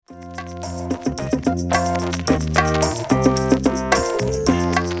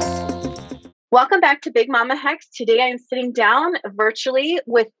Welcome back to Big Mama Hex. Today I'm sitting down virtually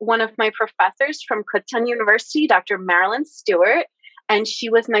with one of my professors from Kutztown University, Dr. Marilyn Stewart. And she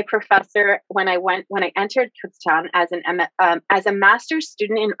was my professor when I entered Kutztown as a master's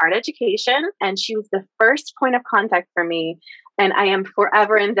student in art education. And she was the first point of contact for me. And I am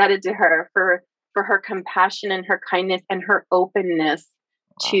forever indebted to her for her compassion and her kindness and her openness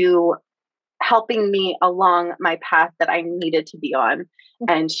Wow. to helping me along my path that I needed to be on.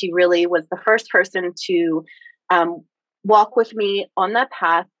 And she really was the first person to um, walk with me on that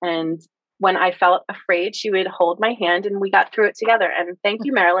path. And when I felt afraid, she would hold my hand and we got through it together. And thank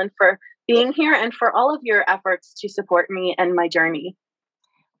you, Marilyn, for being here and for all of your efforts to support me and my journey.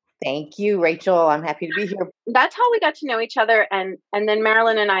 Thank you, Rachel. I'm happy to be here. That's how we got to know each other. And then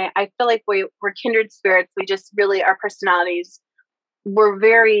Marilyn and I feel like we're kindred spirits. We just really, our personalities were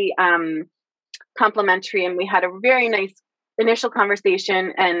very complimentary, and we had a very nice initial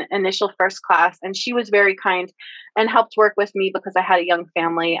conversation and initial first class. And she was very kind and helped work with me because I had a young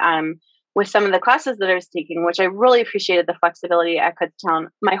family, with some of the classes that I was taking, which I really appreciated the flexibility at Kutztown.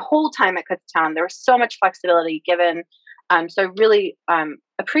 My whole time at Kutztown, there was so much flexibility given. So I really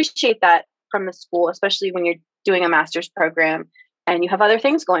appreciate that from the school, especially when you're doing a master's program and you have other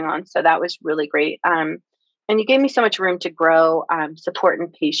things going on. So that was really great. And you gave me so much room to grow, support,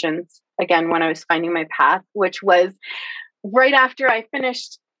 and patience. Again, when I was finding my path, which was right after I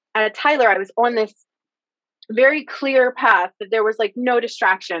finished at Tyler, I was on this very clear path that there was like no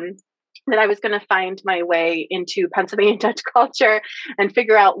distractions, that I was going to find my way into Pennsylvania Dutch culture and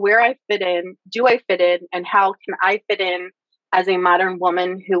figure out where I fit in, do I fit in, and how can I fit in as a modern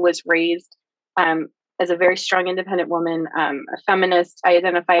woman who was raised um, as a very strong, independent woman, a feminist. I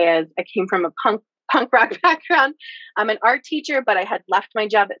identify as I came from a punk rock background. I'm an art teacher, but I had left my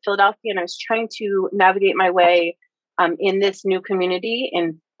job at Philadelphia and I was trying to navigate my way in this new community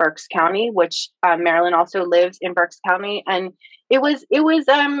in Berks County, which Marilyn also lives in Berks County, and it was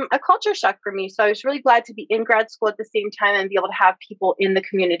a culture shock for me. So I was really glad to be in grad school at the same time and be able to have people in the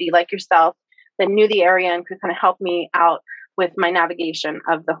community like yourself that knew the area and could kind of help me out with my navigation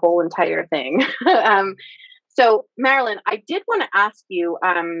of the whole entire thing. So Marilyn, I did want to ask you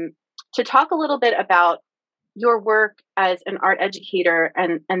to talk a little bit about your work as an art educator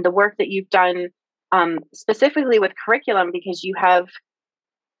and the work that you've done specifically with curriculum, because you have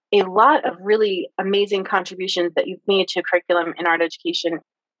a lot of really amazing contributions that you've made to curriculum in art education,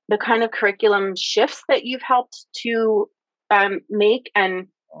 the kind of curriculum shifts that you've helped to make, and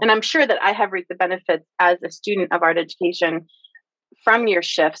I'm sure that I have reaped the benefits as a student of art education from your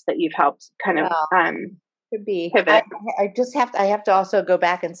shifts that you've helped kind of Well, could be. pivot. I have to also go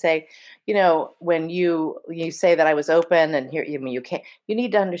back and say, when you say that I was open and here, you can't, you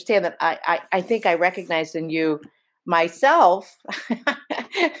need to understand that I think I recognized in you myself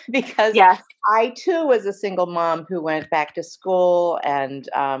because Yes. I too was a single mom who went back to school and,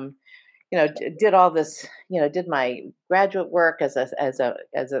 did all this, did my graduate work as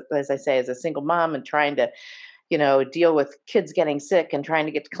I say, as a single mom and trying to deal with kids getting sick and trying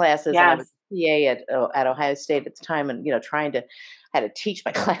to get to classes. And I was Yes. a PA at Ohio State at the time, and trying to I had to teach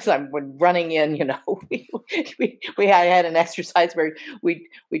my class. I'm running in. We had an exercise where we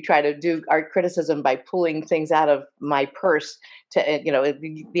try to do art criticism by pulling things out of my purse.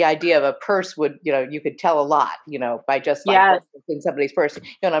 The idea of a purse would you could tell a lot by just like Yes. what's in somebody's purse.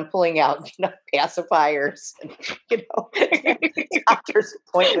 And I'm pulling out pacifiers and doctor's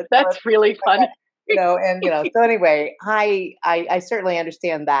appointments. That's really fun. So anyway, I certainly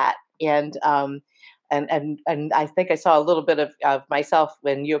understand that. And I think I saw a little bit of myself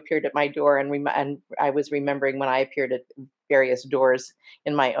when you appeared at my door, and I was remembering when I appeared at various doors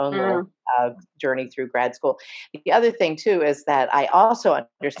in my own little Mm, journey through grad school. The other thing too is that I also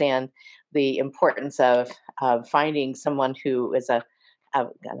understand the importance of finding someone who is a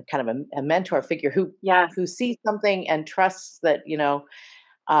kind of a mentor figure yes. who sees something and trusts that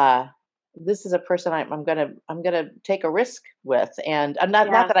uh, this is a person I'm gonna take a risk with. And not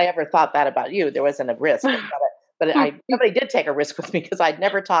Yes. that I ever thought that about you. There wasn't a risk, but somebody did take a risk with me because I'd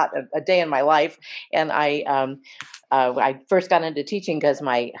never taught a day in my life. And I first got into teaching because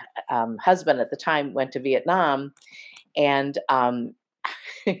my husband at the time went to Vietnam, and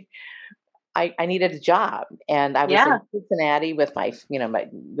I needed a job, and I was in Yeah. Cincinnati with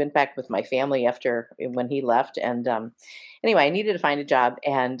went back with my family after when he left, and anyway, I needed to find a job,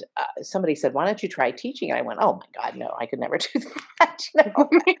 and somebody said, "Why don't you try teaching?" And I went, "Oh my God, no, I could never do that."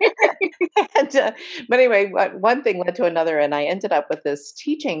 And, but anyway, one thing led to another, and I ended up with this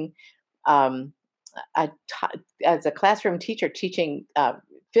teaching. Um, as a classroom teacher, teaching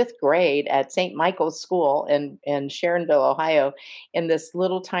fifth grade at St. Michael's School in Sharonville, Ohio, in this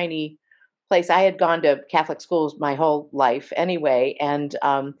little tiny place. I had gone to Catholic schools my whole life anyway, and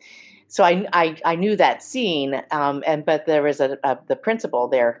so I knew that scene. And but there was the principal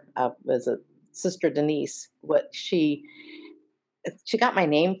there was a Sister Denise. What she got my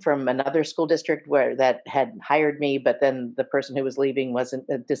name from another school district where that had hired me, but then the person who was leaving wasn't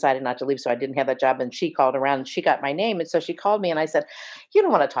decided not to leave, so I didn't have that job. And she called around and she got my name, and so she called me and I said, "You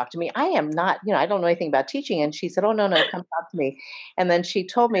don't want to talk to me? I am not, I don't know anything about teaching." And she said, "Oh, no, no, come talk to me." And then she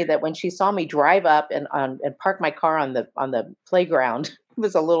told me that when she saw me drive up and park my car on the playground, it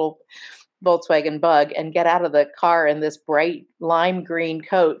was a little Volkswagen Bug, and get out of the car in this bright lime green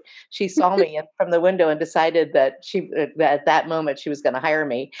coat. She saw me from the window and decided that that at that moment she was going to hire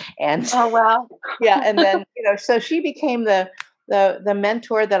me. And Oh, wow. yeah, and then so she became the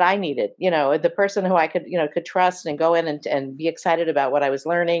mentor that I needed. The person who I could trust and go in and be excited about what I was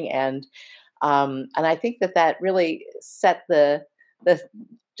learning. And I think that really set the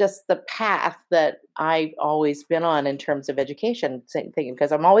just the path that I've always been on in terms of education. Same thing,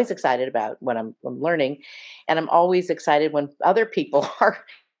 because I'm always excited about what I'm learning, and I'm always excited when other people are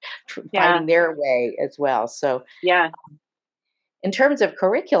Yeah. finding their way as well. So, Yeah. in terms of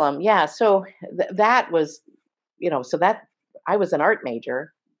curriculum, yeah. So that was, so that I was an art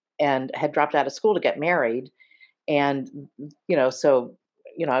major and had dropped out of school to get married, and so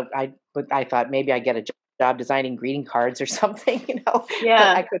I thought maybe I get a job designing greeting cards or something.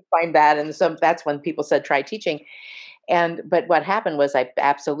 Yeah. I could find that, and so that's when people said try teaching. But what happened was I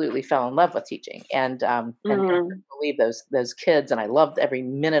absolutely fell in love with teaching, and Mhm. couldn't believe those kids, and I loved every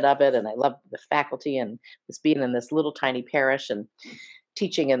minute of it, and I loved the faculty, and just being in this little tiny parish and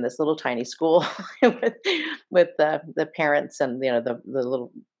teaching in this little tiny school with the parents, and the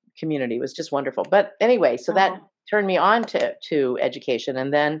little community was just wonderful. But anyway, so that Oh. turned me on to education,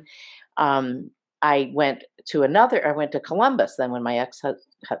 and then um, I went to Columbus. Then when my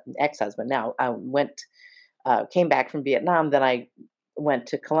ex-husband now came back from Vietnam, then I went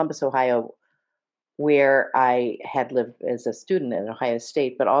to Columbus, Ohio, where I had lived as a student in Ohio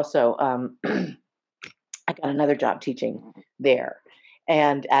State, but also I got another job teaching there,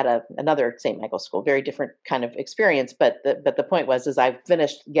 and at another St. Michael's school. Very different kind of experience, but the point was, is I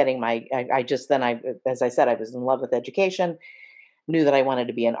finished getting my. I just then I, as I said, I was in love with education, knew that I wanted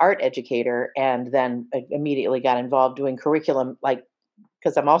to be an art educator, and then immediately got involved doing curriculum, like,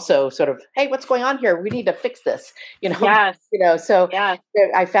 because I'm also sort of, hey, what's going on here? We need to fix this, Yes. So Yes.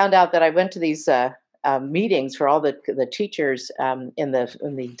 I found out that I went to these meetings for all the teachers in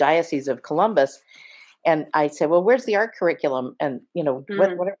the Diocese of Columbus, and I said, well, where's the art curriculum? And, what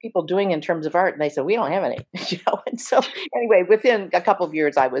Mm. are people doing in terms of art? And they said, we don't have any, And so anyway, within a couple of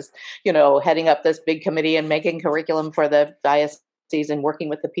years, I was, heading up this big committee and making curriculum for the diocese and working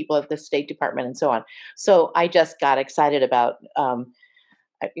with the people at the State Department and so on. So I just got excited about,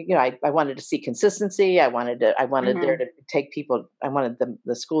 I wanted to see consistency. I wanted there Mhm. to take people, I wanted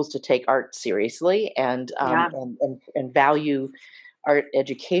the schools to take art seriously, Yeah. and value art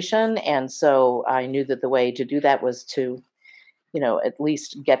education. And so I knew that the way to do that was to, at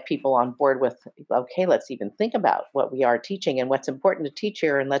least get people on board with, okay, let's even think about what we are teaching and what's important to teach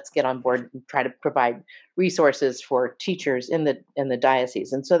here, and let's get on board and try to provide resources for teachers in the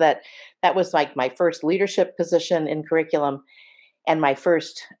diocese. And so that was like my first leadership position in curriculum, and my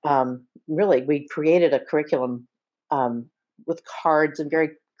first, really, we created a curriculum with cards, and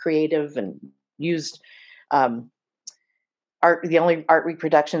very creative, and used um, the only art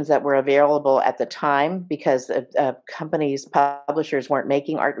reproductions that were available at the time, because companies, publishers weren't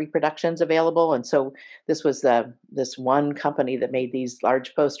making art reproductions available. And so this was this one company that made these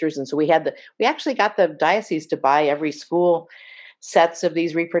large posters. And so we actually got the diocese to buy every school sets of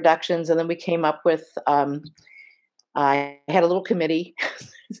these reproductions. And then we came up with, I had a little committee.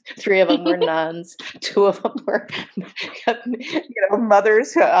 Three of them were nuns. Two of them were,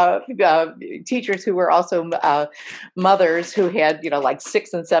 mothers, teachers who were also mothers who had, like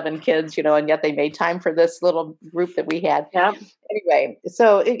 6 and 7 kids, and yet they made time for this little group that we had. Yep. Anyway,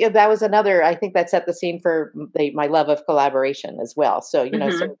 so that was another. I think that set the scene for my love of collaboration as well. So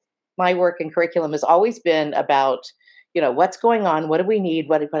Mhm. so my work in curriculum has always been about, what's going on, what do we need,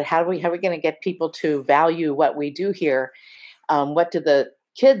 how are we going to get people to value what we do here, what do the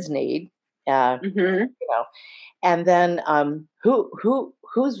kids need, Mhm. and then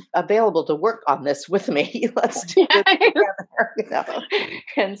who's available to work on this with me. Let's do this together.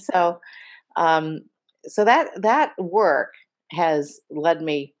 And um, so that work has led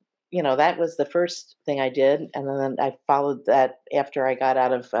me. That was the first thing I did, and then I followed that after I got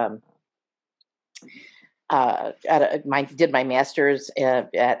out of did my master's at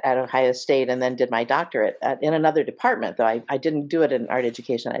Ohio State, and then did my doctorate in another department. Though I didn't do it in art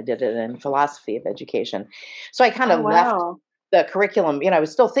education, I did it in philosophy of education. So I kind Oh, of left wow. the curriculum. I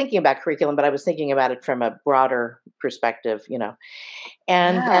was still thinking about curriculum, but I was thinking about it from a broader perspective. And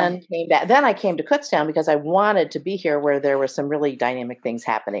Yeah. then came back. Then I came to Kutztown because I wanted to be here, where there were some really dynamic things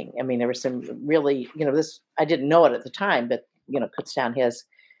happening. I mean, there was some really, this I didn't know it at the time, but Kutztown has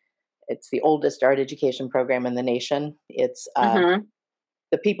it's the oldest art education program in the nation. It's Hmm.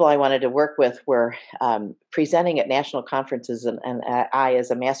 the people I wanted to work with were presenting at national conferences, and I,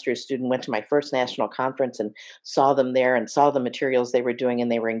 as a master's student, went to my first national conference and saw them there and saw the materials they were doing, and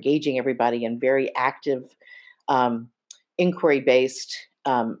they were engaging everybody in very active, um, inquiry-based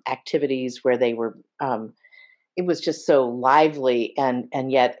activities where they were. It was just so lively and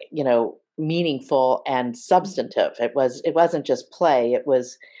yet meaningful and substantive. It wasn't just play. It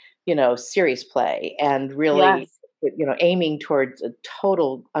was serious play and really Yes. aiming towards a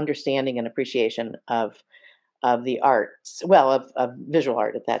total understanding and appreciation of the arts, well, of visual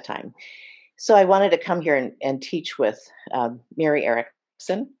art at that time. So I wanted to come here and teach with Mary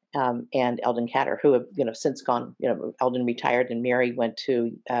Erickson and Eldon Catter, who have since gone. Eldon retired and Mary went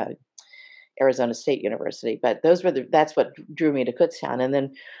to Arizona State University. But that's what drew me to Kutztown. And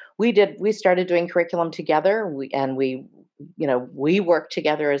then we started doing curriculum together. We worked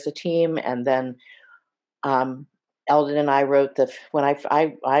together as a team. And then Eldon and I wrote when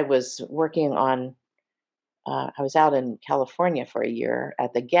I was working on. I was out in California for a year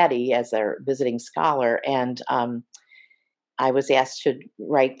at the Getty as a visiting scholar, and I was asked to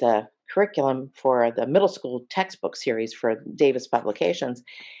write the curriculum for the middle school textbook series for Davis Publications.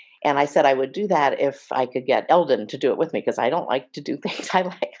 And I said I would do that if I could get Eldon to do it with me, because I don't like to do things.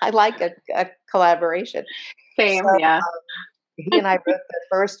 I like a collaboration. So Same. Yeah. he and I wrote the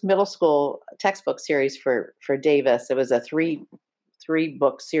first middle school textbook series for Davis. It was a three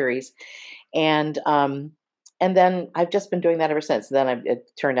book series, and then I've just been doing that ever since. Then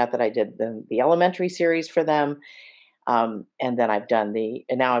it turned out that I did the elementary series for them. And then I've done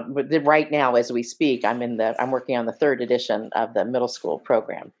right now as we speak, I'm working on the third edition of the middle school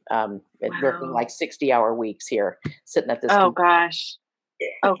program. Working Wow. like 60-hour weeks here, sitting at this Oh computer. gosh.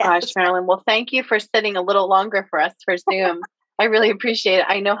 Oh gosh, Yes. Marilyn. Well, thank you for sitting a little longer for us for Zoom. I really appreciate it.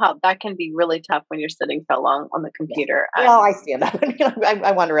 I know how that can be really tough when you're sitting so long on the Yeah. computer. Well, I stand up and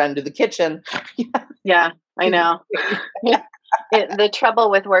I wander around to the kitchen. Yeah, I know. The trouble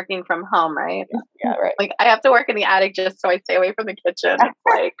with working from home, right? Yeah, right. Like I have to work in the attic just so I stay away from the kitchen. It's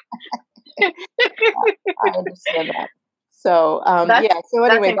like I understand that. So that's yeah. So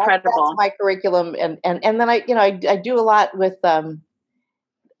that's anyway, that's incredible. my curriculum, and then I do a lot with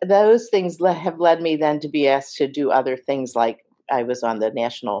those things have led me then to be asked to do other things. Like I was on the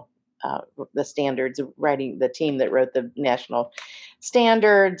national, the standards, writing the team that wrote the national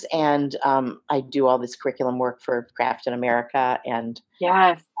standards, and I do all this curriculum work for Craft in America and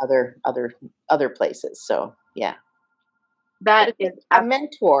Yes, other places. So yeah, but that it's is a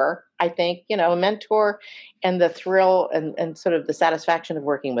mentor. I think a mentor, and the thrill and sort of the satisfaction of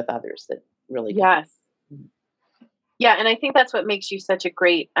working with others that really. yes. Yeah, and I think that's what makes you such a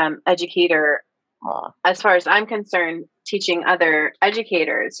great educator, Aw. as far as I'm concerned, teaching other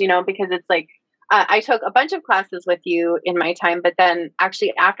educators, because it's like I took a bunch of classes with you in my time, but then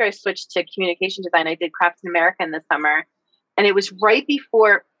actually after I switched to communication design, I did Crafts in America in the summer, and it was right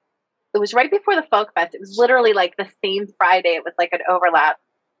before the Folk Fest. It was literally like the same Friday. It was like an overlap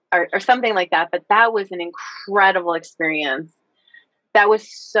or something like that. But that was an incredible experience. That was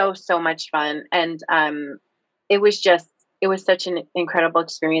so, so much fun. And it was such an incredible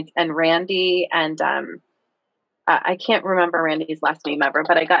experience. And Randy and I can't remember Randy's last name ever,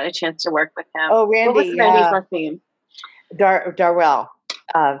 but I got a chance to work with him. Oh, What was Randy, Randy's last name? Darwell.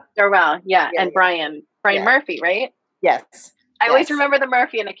 Darrell, yeah, Yeah, and yeah, Brian yeah. Murphy, right? Yes, I always yes. remember the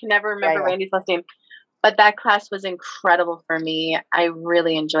Murphy, and I can never Yeah, remember yeah. Randy's last name. But that class was incredible for me. I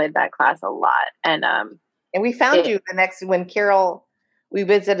really enjoyed that class a lot, and And we found it you when Carol, we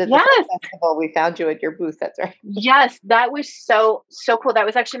visited the film yes, festival. We found you at your booth. That's right. yes, that was so so cool. That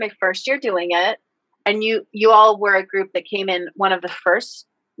was actually my first year doing it, and you all were a group that came in one of the first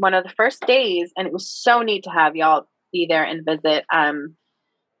days, and it was so neat to have y'all be there and visit. And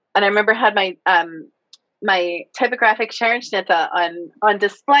I remember I had my typographic Sharon Schnitzer on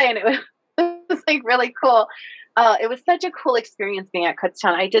display, and it was, it was like really cool. It was such a cool experience being at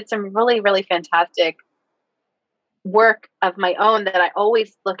Kutztown. I did some really really fantastic work of my own that I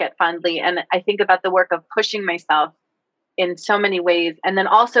always look at fondly, and I think about the work of pushing myself in so many ways, and then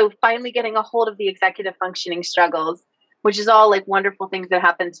also finally getting a hold of the executive functioning struggles, which is all like wonderful things that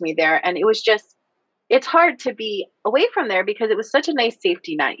happened to me there. And it's hard to be away from there because it was such a nice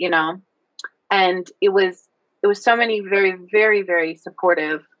safety net, and it was so many very, very, very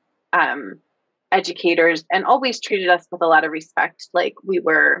supportive um, educators, and always treated us with a lot of respect, like we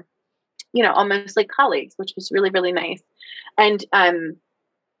were, almost like colleagues, which was really, really nice. And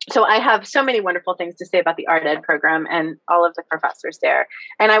so I have so many wonderful things to say about the art ed program and all of the professors there.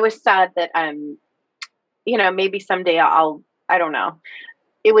 And I was sad that maybe someday I don't know.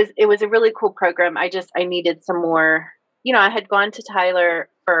 It was a really cool program. I needed some more. I had gone to Tyler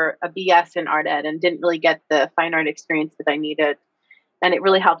for a BS in art ed and didn't really get the fine art experience that I needed. And it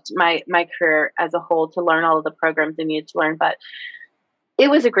really helped my career as a whole to learn all of the programs I needed to learn. But it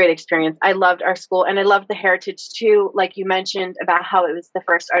was a great experience. I loved our school, and I loved the heritage too. Like you mentioned about how it was the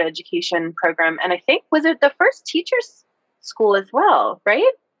first art education program. And I think, was it the first teachers school as well,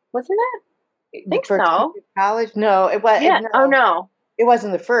 right? Wasn't it? I The think first so. college? No, it was Yeah. Oh no. no. It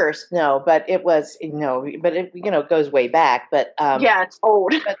wasn't the first, no, but it was, but it, goes way back. Yeah, it's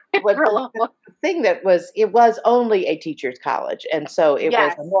old. But what For a the, long. the thing that was, it was only a teacher's college, and so it was a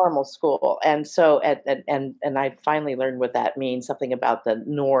Yes. normal school, and so and I finally learned what that means. Something about the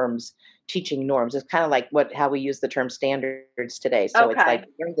norms, teaching norms. It's kind of like how we use the term standards today. So it's like Okay.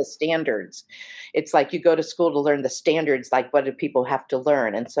 learn the standards. It's like you go to school to learn the standards, like what do people have to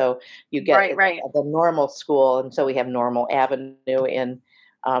learn, and so you get Right. Right. the normal school, and so we have Normal Avenue in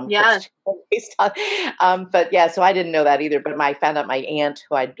Yes. Kutztown based on, but yeah, so I didn't know that either. But I found out my aunt,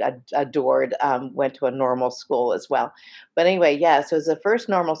 who I adored, went to a normal school as well. But anyway, yeah, so it was the first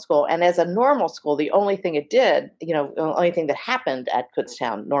normal school, and as a normal school, the only thing it did, the only thing that happened at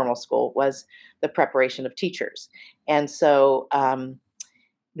Kutztown Normal School was the preparation of teachers, and so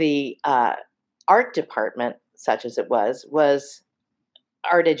the art department, such as it was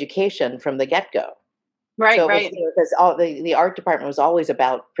art education from the get go. Right. So it was, Right. because all the art department was always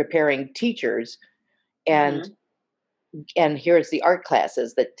about preparing teachers, and Hmm. here's the art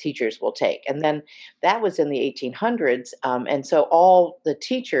classes that teachers will take. And then that was in the 1800s, and so all the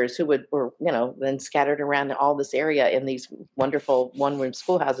teachers who were then scattered around all this area in these wonderful one-room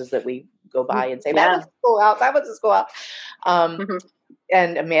schoolhouses that we go by and say, that was Yeah. a schoolhouse, that was a schoolhouse. Um, Hmm.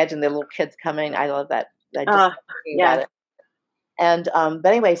 and imagine the little kids coming. I love that. I just Uh, love thinking about yes. it. And but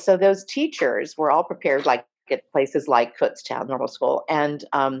anyway, so those teachers were all prepared, like at places like Kutztown Normal School, and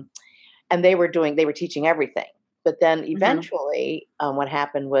they were teaching everything. But then Hmm. eventually, what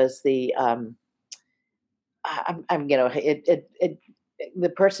happened was the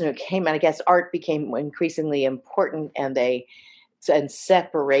person who came, and I guess art became increasingly important, and they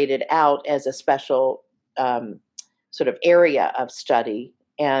separated out as a special um, sort of area of study.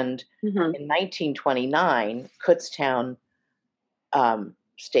 And Hmm. in 1929, Kutztown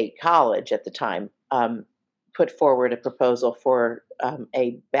State College at the time put forward a proposal for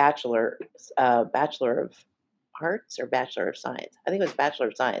a bachelor of arts or bachelor of science. I think it was bachelor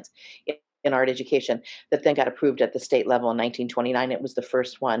of science in art education that then got approved at the state level in 1929. It was the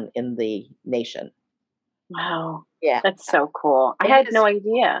first one in the nation. Wow. Yeah, That's so cool. I it had is. no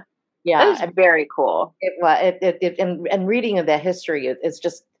idea. That is Yeah, very cool. and reading of that history, it's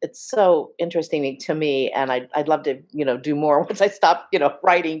just it's so interesting to me, and I'd love to do more once I stop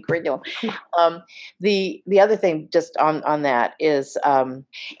writing curriculum. Um, the other thing just on that is,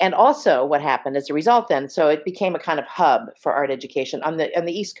 and also what happened as a result then, so it became a kind of hub for art education on the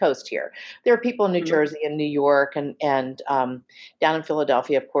East Coast here. There are people in New Mhm. Jersey and New York and down in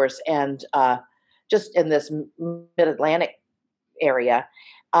Philadelphia, of course, and just in this Mid Atlantic area.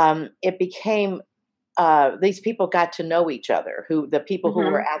 It became these people got to know each other. The people who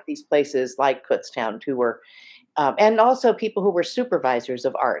were Mhm. at these places like Kutztown, who were and also people who were supervisors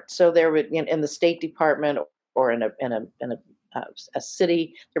of art. So there would in the State Department or a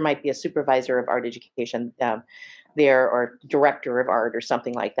city, there might be a supervisor of art education there, or director of art, or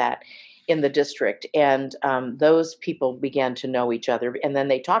something like that in the district. And those people began to know each other, and then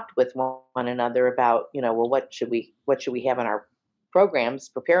they talked with one another about, well, what should we have in our programs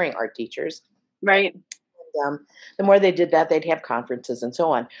preparing art teachers. Right. The more they did that, they'd have conferences and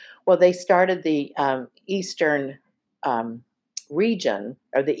so on. Well, they started the Eastern um, region,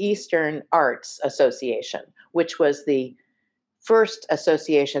 or the Eastern Arts Association, which was the first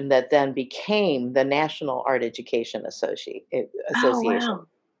association that then became the National Art Education Oh, Association. wow.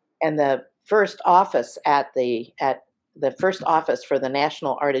 And the first office at the first office for the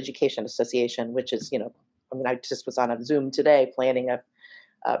National Art Education Association, which is, I mean, I just was on a Zoom today planning a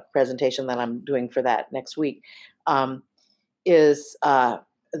presentation that I'm doing for that next week, um, is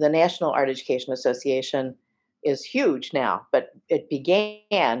the National Art Education Association is huge now, but it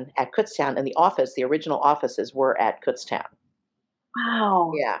began at Kutztown, and the original offices were at Kutztown.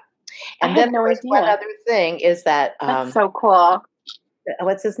 Wow. Yeah. I And had then no there's one idea. other thing is that That's so cool.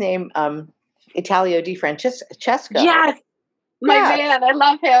 what's his name? Italio Di Francesco. Yes, my Yeah, man. I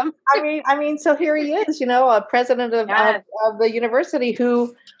love him. I mean, so here he is, a president Yes, of the university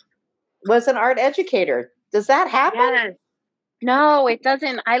who was an art educator. Does that happen? yes. No, it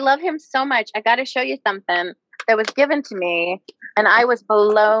doesn't. I love him so much. I got to show you something that was given to me, and I was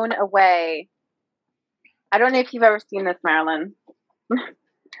blown away. I don't know if you've ever seen this, Marilyn.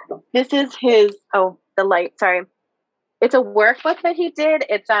 This is his. Oh, the light. Sorry. It's a workbook that he did.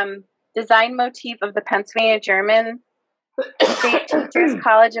 It's design motif of the Pennsylvania German State Teachers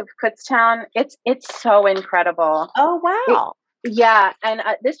College of Kutztown. It's so incredible. Oh It, wow! yeah, and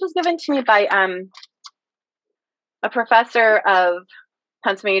this was given to me by a professor of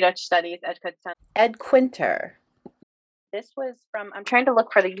Pennsylvania Dutch Studies at Kutztown, Ed Quinter. This was from. I'm trying to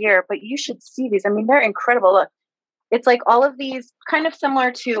look for the year, but you should see these. I mean, they're incredible. Look, it's like all of these, kind of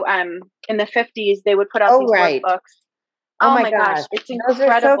similar to in the 50s they would put out Oh these right! workbooks. Oh Oh my my gosh, gosh! it's Those are so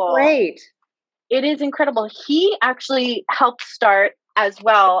incredible. great. It is incredible. He actually helped start as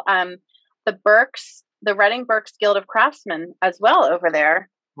well the Berks, the Reading Berks Guild of Craftsmen as well over there.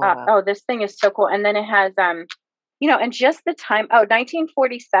 Oh, wow. Oh, this thing is so cool. And then it has and just the time. Oh,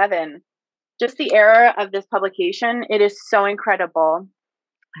 1947. Just the era of this publication. It is so incredible.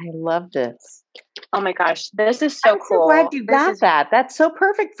 I love this. Oh my gosh, this is so I'm so cool. glad you got that. That's so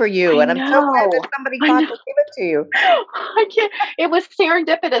perfect for you, I and I'm so glad know. that somebody I thought know. to give it to you. I can't. It was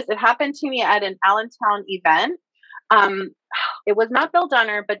serendipitous. It happened to me at an Allentown event. Um, it was not Bill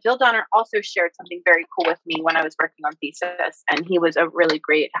Donner, but Bill Donner also shared something very cool with me when I was working on thesis, and he was a really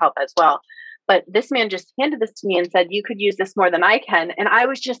great help as well. But this man just handed this to me and said, "You could use this more than I can," and I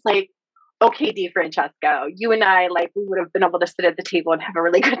was just like, "Okay, Di Francesco, you and I, like, we would have been able to sit at the table and have a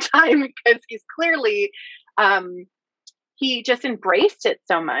really good time because he's clearly." He just embraced it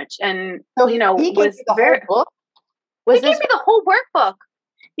so much, and So he gave was you the very. whole book. He Was gave this me the whole workbook.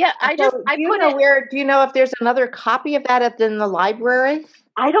 Yeah, so? I Do you put know it. where? Do you know if there's another copy of that in the library?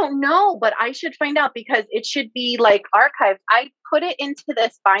 I don't know, but I should find out because it should be like archived. I put it into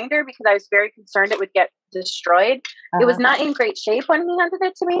this binder because I was very concerned it would get destroyed. It was Uh-huh. not in great shape when he handed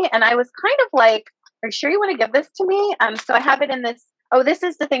it to me, and I was kind of like, "Are you sure you want to give this to me?" So I have it in this. Oh, this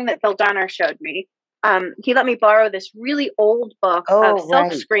is the thing that Bill Donner showed me. He let me borrow this really old book of Oh silk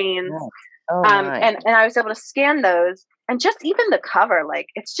right. screens, Right. Oh my. and I was able to scan those. And just even the cover, like,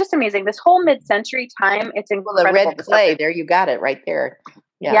 it's just amazing. This whole mid-century time, it's Well, the incredible. red The stuff clay. that There you got it right there.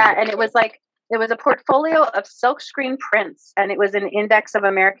 Yeah. yeah, and it was a portfolio of silkscreen prints, and it was an index of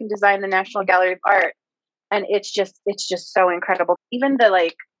American design, the National Gallery of Art, and it's just so incredible. Even the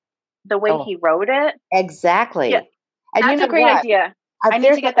way Oh, he wrote it. exactly. Yeah, And you that's know a great what? idea. I need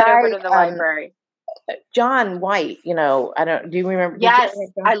There's to a get that over guy, to the library. John White. I don't. Do you remember? Did you Yes, ever meet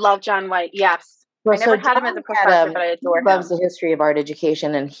John? I love John White. Yes, Well, I never so had him as a John had professor, but I he adore loves him. the history of art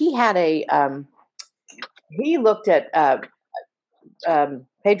education, and he had he looked at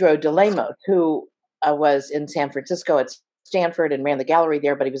Pedro de Lemos, who was in San Francisco at Stanford and ran the gallery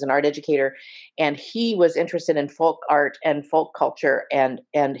there, but he was an art educator, and he was interested in folk art and folk culture, and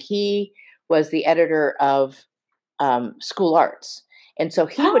he was the editor of School Arts, and so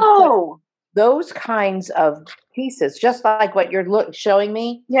he would put Oh, those kinds of pieces, just like what you're showing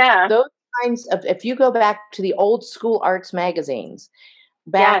me. yeah, Those kinds of, if you go back to the old School Arts magazines,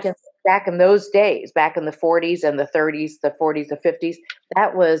 back yes, in back in those days, back in the 40s and the 30s, the 40s, the 50s,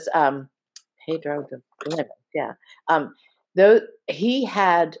 that was Pedro de Lemos. Yeah, though he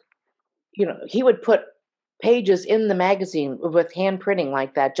had, he would put pages in the magazine with hand printing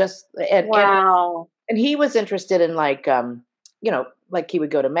like that. Just wow, and he was interested in like he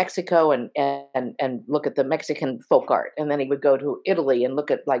would go to Mexico and look at the Mexican folk art, and then he would go to Italy and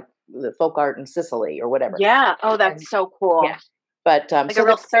look at like the folk art in Sicily or whatever. yeah. Oh, And that's so cool. yeah, but Like so a there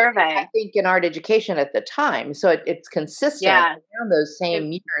real was, I survey. think, in art education at the time, so it's consistent Yeah. around those It,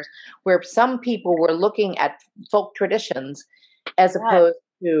 same years, where some people were looking at folk traditions as yes. opposed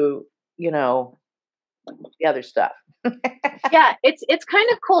to the other stuff. Yeah, it's kind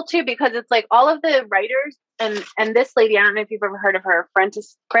of cool too because it's like all of the writers and this lady, I don't know if you've ever heard of her,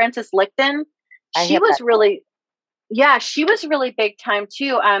 Frances Licton. I She have was that. really Yeah, she was really big time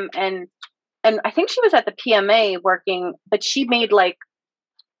too. And I think she was at the PMA working, but she made like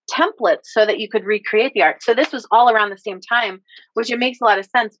templates so that you could recreate the art. So this was all around the same time, which it makes a lot of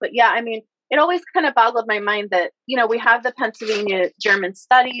sense. But yeah, I mean, it always kind of boggled my mind that, we have the Pennsylvania German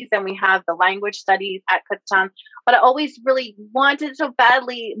studies and we have the language studies at Kutztown, but I always really wanted so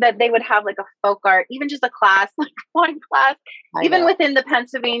badly that they would have like a folk art, even just a class, like one class, I even know. within the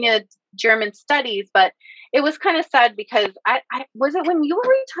Pennsylvania German studies. But it was kind of sad because I was it when you were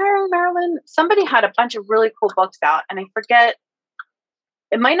retiring, Marilyn? Somebody had a bunch of really cool books out, and I forget.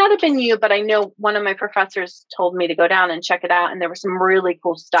 It might not have been you, but I know one of my professors told me to go down and check it out, and there was some really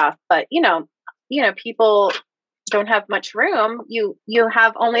cool stuff. But people don't have much room. You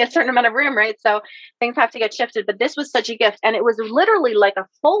have only a certain amount of room, right? So things have to get shifted. But this was such a gift, and it was literally like a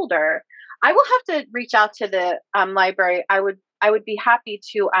folder. I will have to reach out to the library. I would be happy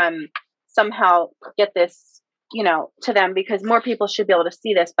to somehow get this, to them, because more people should be able to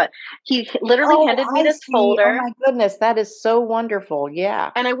see this. But he literally Oh, handed me I this see. Oh folder, my goodness, that is so wonderful.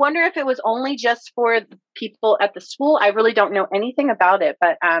 Yeah. and I wonder if it was only just for the people at the school. I really don't know anything about it,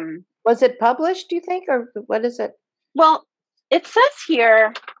 but Was it published, do you think, or what is it? well, it says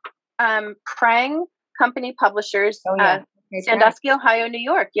here, Prang Company Publishers, Oh yeah. Okay, right. Sandusky, Ohio, New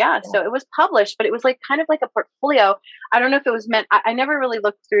York. Yeah, Yeah. so it was published, but it was like kind of like a portfolio. I don't know if it was meant. I never really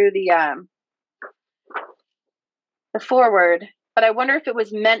looked through the forward, but I wonder if it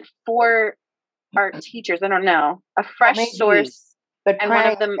was meant for art teachers. I don't know. A Well, fresh maybe. source, But and one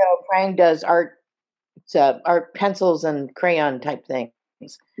Prang, of them. Prang does art, art pencils and crayon type things.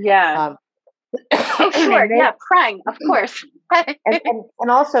 Yeah. Um, Oh, sure. and they Yeah, Prang, of course. and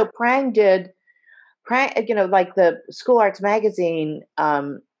also Prang did Prang, like the School Arts magazine.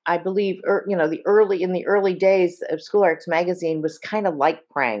 I believe, the early days of School Arts magazine was kind of like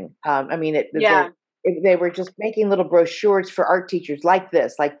Prang. I mean, Yeah. they were just making little brochures for art teachers like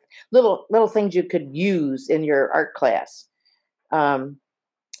this, like little things you could use in your art class. Um,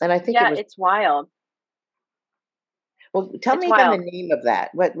 and I think it Yeah, was. it's wild. Well, tell It's me again the wild. name of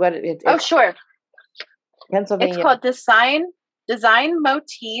that. What Oh, it's sure. It's Pennsylvania. called Design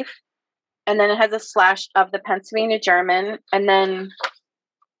Motif, and then it has a slash of the Pennsylvania German, and then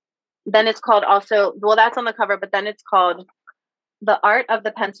it's called also, well, that's on the cover, but then it's called The Art of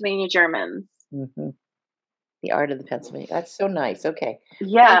the Pennsylvania Germans. Hmm. The Art of the Pennsylvania. That's so nice. Okay.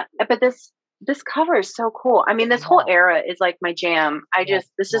 Thank Yeah, but this cover is so cool. I mean, this whole you. era is like my jam. Yeah.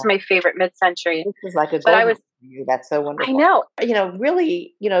 This is Yeah. my favorite mid-century. This is like a But gold mine for you. That's so I wonderful. know,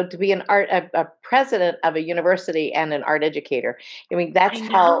 Really, to be a president of a university and an art educator. I mean, I that's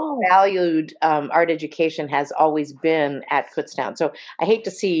how know. valued art education has always been at Kutztown. So I hate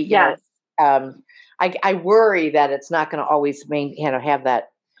to see, Yes. um, I worry that it's not going to always have that.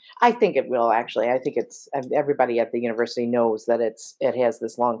 I think it will actually. I think it's everybody at the university knows that it has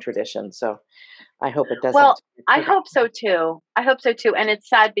this long tradition. So I hope it Well, doesn't. I hope so too. I hope so too. And it's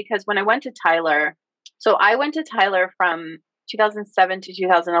sad because when I went to Tyler, so I went to Tyler from 2007 to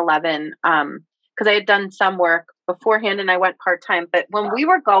 2011, because I had done some work beforehand and I went part time. But when we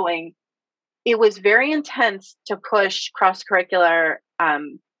were going, it was very intense to push cross curricular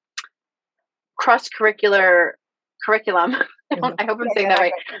curriculum. Mhm. I hope I'm Yeah, saying yeah, that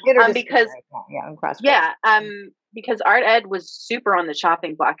like right. a interdisciplinary, Because yeah, and cross. yeah, because art ed was super on the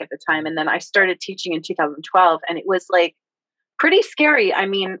chopping block at the time, and then I started teaching in 2012, and it was like pretty scary. I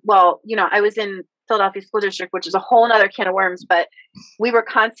mean, well, I was in Philadelphia School District, which is a whole other can of worms, but we were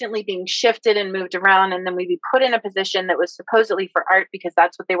constantly being shifted and moved around, and then we'd be put in a position that was supposedly for art because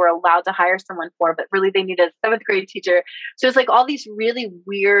that's what they were allowed to hire someone for, but really they needed a seventh grade teacher. So it's like all these really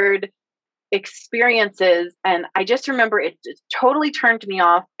weird experiences, and I just remember it just totally turned me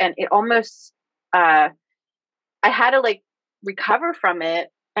off, and it almost I had to like recover from it,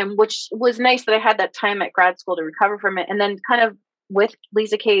 and which was nice that I had that time at grad school to recover from it, and then kind of with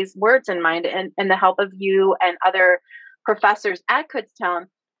Lisa Kay's words in mind, and the help of you and other professors at Kutztown,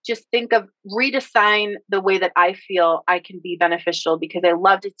 just think of redesign the way that I feel I can be beneficial, because I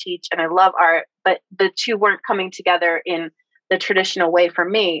love to teach and I love art, but the two weren't coming together in the traditional way for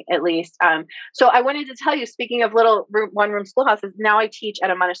me, at least. So I wanted to tell you, speaking of little one room schoolhouses, now I teach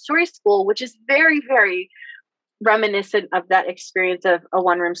at a Montessori school, which is very, very reminiscent of that experience of a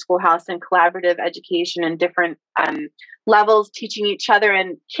one room schoolhouse and collaborative education and different levels, teaching each other,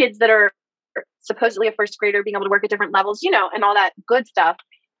 and kids that are supposedly a first grader being able to work at different levels, and all that good stuff.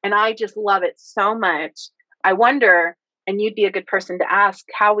 And I just love it so much. I wonder, and you'd be a good person to ask,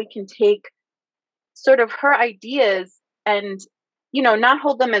 how we can take sort of her ideas and not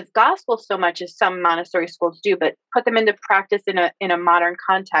hold them as gospel so much as some Montessori schools do, but put them into practice in a modern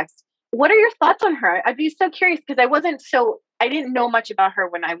context. What are your thoughts on her? I'd be so curious, because I didn't know much about her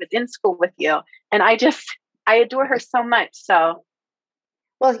when I was in school with you, and I adore her so much. So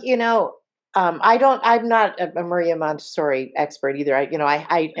Well, I'm not a Maria Montessori expert either.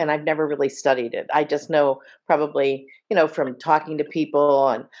 And I've never really studied it. I just know probably, from talking to people,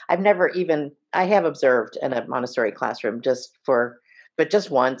 and I have observed in a Montessori classroom but just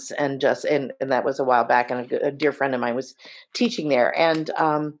once, and that was a while back, and a dear friend of mine was teaching there. And,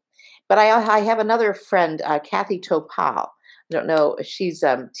 But I have another friend, Kathy Topal. I don't know. She's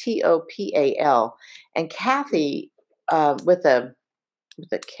Topal, and Kathy with a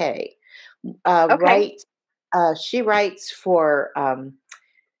K Okay. writes. She writes for.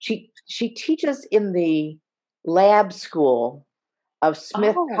 She teaches in the lab school of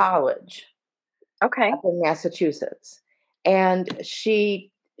Smith Oh, College okay. up in Massachusetts, and she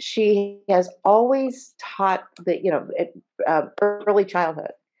has always taught the early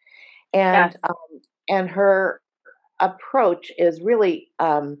childhood, Yes. and her approach is really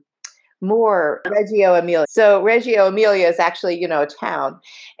more Reggio Emilia. So Reggio Emilia is actually, a town,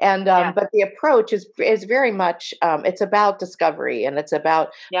 and Yes. but the approach is very much it's about discovery, and it's about,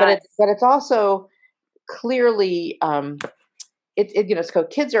 Yes. but it's also clearly so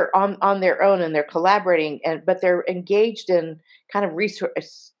kids are on their own and they're collaborating, and but they're engaged in kind of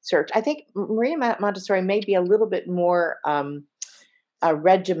research. I think Maria Montessori may be a little bit more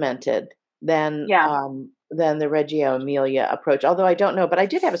regimented Yeah. than the Reggio Emilia approach. Although I don't know, but I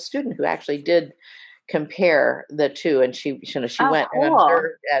did have a student who actually did compare the two, and she Oh, went and cool.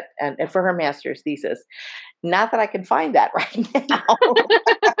 observed and for her master's thesis. Not that I can find that right now.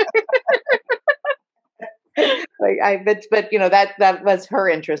 Like but that was her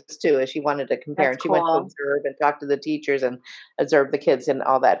interest too, as she wanted to compare, That's and she went to cool. observe and talk to the teachers and observe the kids and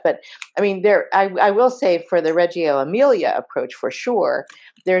all that. But I mean, I will say for the Reggio Emilia approach, for sure,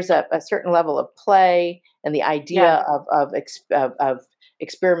 there's a certain level of play and the Yes. idea of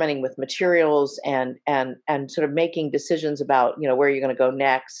experimenting with materials and sort of making decisions about where you're going to go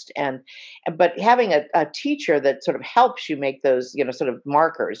next, but having a teacher that sort of helps you make those sort of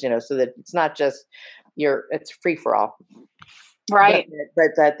markers, so that it's not just it's free for all, but Right.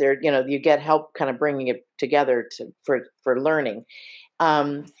 that there you get help kind of bringing it together for learning.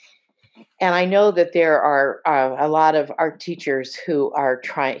 um and I know that there are a lot of art teachers who are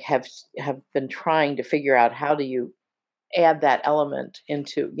trying have been trying to figure out how do you add that element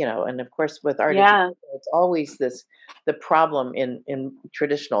into, and of course with art education, Yeah. it's always the problem in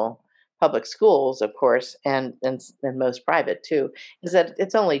traditional public schools, of course, and most private too, is that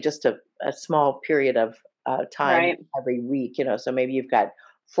it's only just a small period of time Right. every week, so maybe you've got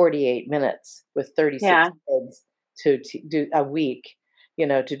 48 minutes with 36 Yeah. kids to do a week,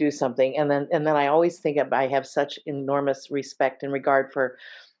 to do something. And then I always think I have such enormous respect and regard for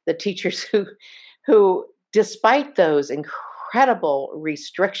the teachers who despite those incredible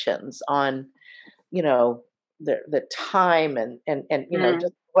restrictions on, you know, the time and Mm.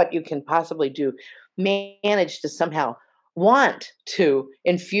 just what you can possibly do, manage to somehow want to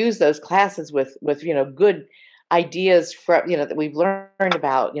infuse those classes with good ideas from that we've learned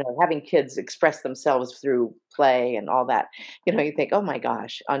about, having kids express themselves through play and all that. You think, oh my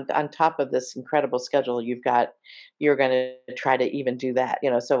gosh, on top of this incredible schedule you're going to try to even do that.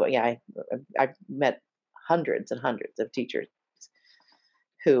 So yeah, I've met hundreds and hundreds of teachers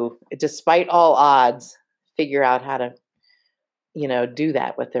who, despite all odds, figure out how to, do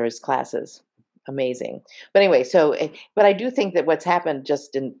that with those classes. Amazing. But anyway, but I do think that what's happened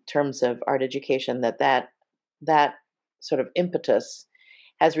just in terms of art education, that sort of impetus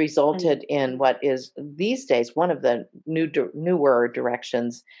has Mm. resulted in what is these days one of the newer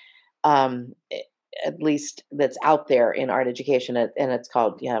directions, um, a- at least that's out there in art education, and it's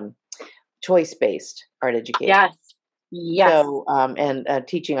called choice-based art education. Yes. Yes. So, and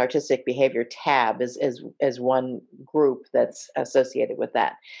teaching artistic behavior tab is one group that's associated with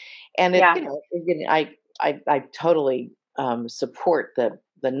that, and Yeah. I totally support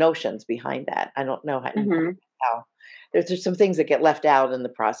the notions behind that. I don't know Hmm. how there's some things that get left out in the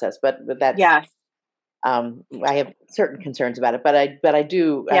process, but that's Yes. I have certain concerns about it, but I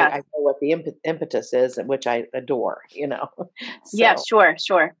do I Yes. know what the impetus is, which I adore. Yeah. So Sure.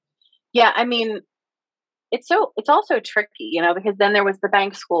 Sure. Yeah. I mean, it's also tricky, because then there was the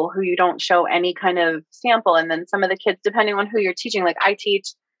bank school who you don't show any kind of sample, and then some of the kids, depending on who you're teaching, like I teach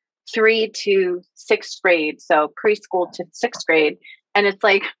 3 to 6th grade, so preschool to 6th grade, and it's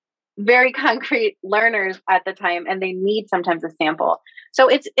like very concrete learners at the time, and they need sometimes a sample. So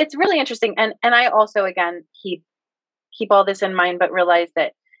it's really interesting, and I also again keep all this in mind, but realize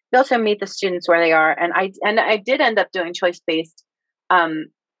that we also meet the students where they are. And I did end up doing choice based um,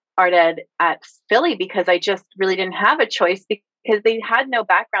 art ed at Philly because I just really didn't have a choice because they had no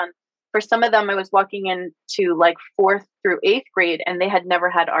background. For some of them, I was walking into like 4th through 8th grade, and they had never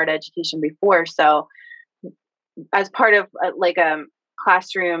had art education before. So as part of like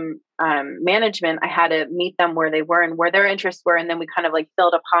classroom management, I had to meet them where they were and where their interests were, and then we kind of like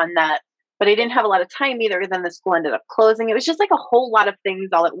build upon that. But I didn't have a lot of time either. Then the school ended up closing. It was just like a whole lot of things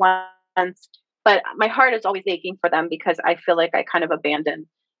all at once. But my heart is always aching for them because I feel like I kind of abandoned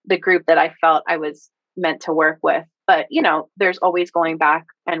the group that I felt I was meant to work with. But, there's always going back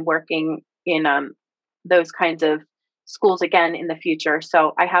and working in those kinds of schools again in the future.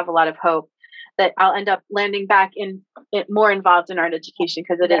 So I have a lot of hope that I'll end up landing back in it more involved in art education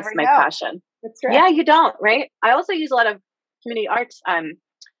because You it is never my know. passion. That's right. Yeah, you don't, right? I also use a lot of community arts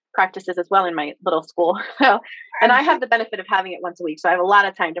practices as well in my little school. So, and I'm I sure. have the benefit of having it once a week, so I have a lot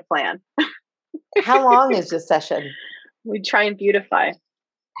of time to plan. How long is this session? We try and beautify.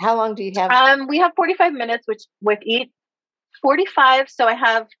 How long do you have? We have 45 minutes, which with each 45. So I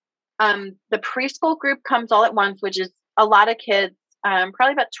have the preschool group comes all at once, which is a lot of kids,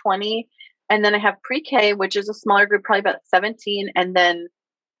 probably about 20. And then I have pre-K, which is a smaller group, probably about 17. And then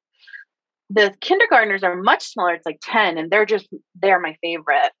the kindergartners are much smaller. It's like 10, and they're my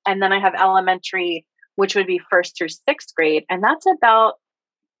favorite. And then I have elementary, which would be first through sixth grade. And that's about,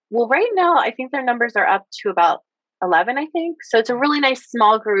 well, right now, I think their numbers are up to about 11, I think. So it's a really nice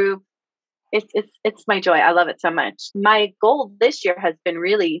small group. It's my joy. I love it so much. My goal this year has been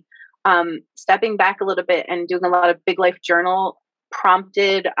really stepping back a little bit and doing a lot of big life journal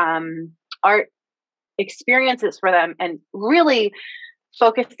prompted art experiences for them, and really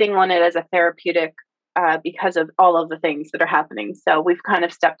focusing on it as a therapeutic because of all of the things that are happening. So we've kind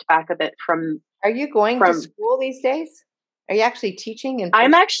of stepped back a bit from. Are you going to school these days? Are you actually teaching in person?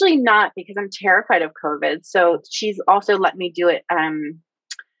 I'm actually not, because I'm terrified of COVID. So she's also let me do it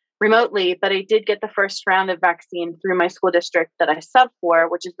remotely, but I did get the first round of vaccine through my school district that I sub for,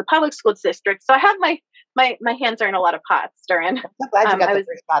 which is the public school district. So I have my hands are in a lot of pots stirring. I'm glad you got the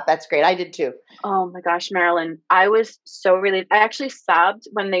first shot. That's great. I did too. Oh my gosh, Marilyn, I was so relieved. I actually sobbed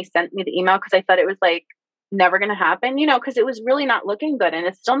when they sent me the email because I thought it was like never going to happen, because it was really not looking good, and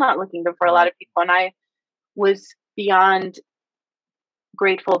it's still not looking good for a lot of people. And I was beyond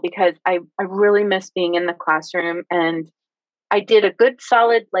grateful because I really miss being in the classroom, and I did a good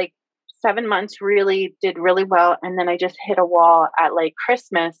solid 7 months, really did really well. And then I just hit a wall at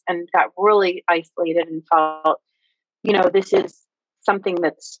Christmas and got really isolated and felt, this is something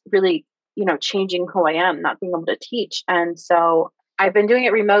that's really, changing who I am, not being able to teach. And so I've been doing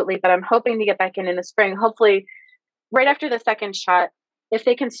it remotely, but I'm hoping to get back in the spring, hopefully right after the second shot, if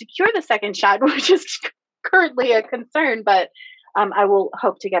they can secure the second shot, which is currently a concern, but I will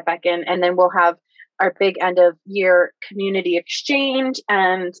hope to get back in, and then we'll have our big end of year community exchange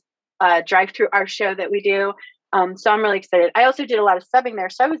and drive through our show that we do. So I'm really excited. I also did a lot of subbing there.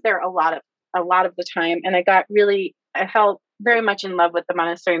 So I was there a lot of the time, and I felt very much in love with the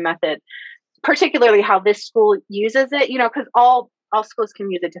Montessori method, particularly how this school uses it, because all schools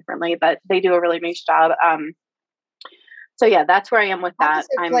can use it differently, but they do a really nice job. So yeah, that's where I am with How that. does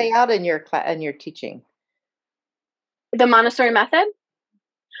it play out in your teaching? The Montessori method?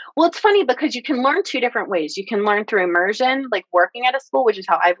 Well, it's funny because you can learn two different ways. You can learn through immersion, like working at a school, which is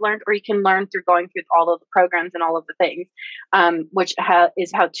how I've learned, or you can learn through going through all of the programs and all of the things, which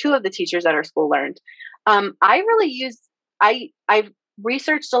is how two of the teachers at our school learned. I've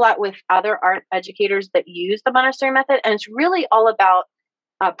researched a lot with other art educators that use the Montessori method, and it's really all about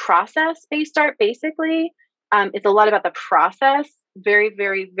process-based art, basically. It's a lot about the process, very,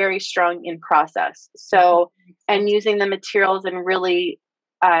 very, very strong in process. So, and using the materials and really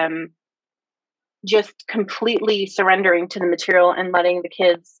just completely surrendering to the material and letting the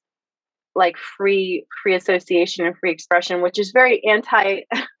kids free association and free expression, which is very anti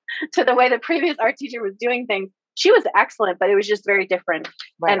to the way the previous art teacher was doing things. She was excellent, but it was just very different.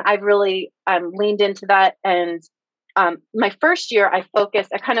 Right. And I've really leaned into that. And my first year, I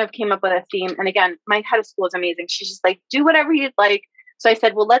kind of came up with a theme. And again, my head of school is amazing. She's just like, do whatever you'd like. So I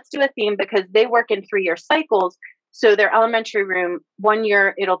said, well, let's do a theme, because they work in 3-year cycles. So their elementary room, 1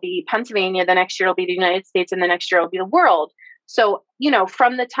 year it'll be Pennsylvania, the next year it'll be the United States, and the next year it'll be the world. So,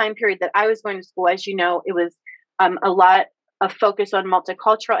 from the time period that I was going to school, as you know, it was a lot of focus on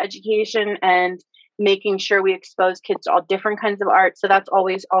multicultural education and making sure we expose kids to all different kinds of art. So that's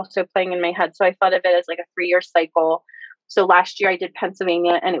always also playing in my head. So I thought of it as a 3-year cycle. So last year I did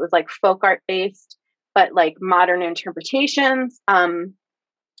Pennsylvania, and it was folk art based, but modern interpretations. And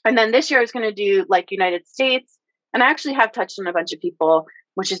then this year I was going to do United States. And I actually have touched on a bunch of people,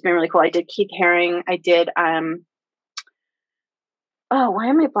 which has been really cool. I did Keith Haring. I did, why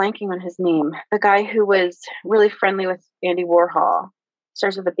am I blanking on his name? The guy who was really friendly with Andy Warhol.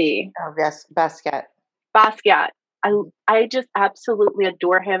 Starts with a B. Oh, yes, Basquiat. Basquiat. I just absolutely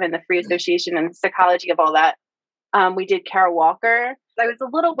adore him and the free association and the psychology of all that. We did Kara Walker. I was a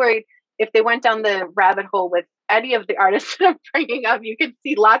little worried if they went down the rabbit hole with any of the artists that I'm bringing up. You could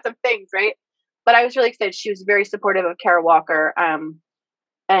see lots of things, right? But I was really excited. She was very supportive of Kara Walker.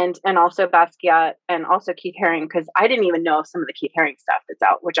 and also Basquiat and also Keith Haring, because I didn't even know some of the Keith Haring stuff that's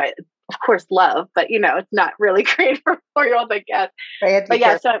out, which I of course love, but it's not really great for 4-year-olds, I guess. I had to be But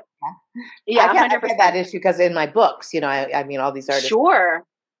yeah, careful. so Yeah. yeah, I've had that 100%. issue because in my books, I mean, all these artists, Sure,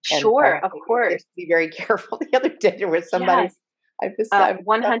 and sure, of you have course. to be very careful. The other day there was somebody, Yes, I was talking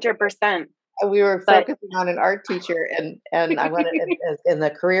 100%. and we were But focusing on an art teacher, and I went in the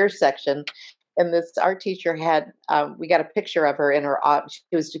career section, and this art teacher had, we got a picture of her in her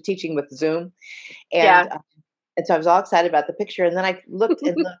she was teaching with Zoom, and yeah. and so I was all excited about the picture, and then I looked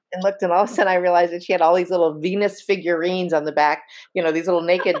and looked and looked, and all of a sudden I realized that she had all these little Venus figurines on the back, these little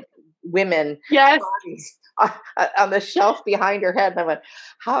naked women Yes. bodies on the shelf behind her head, and I went,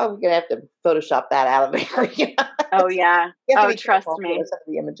 "How am I gonna have to Photoshop that out of there?" Oh, yeah. You have to Oh, be trust careful, me. some of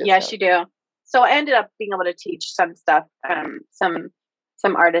the images. Yes, So you do. So I ended up being able to teach some stuff, some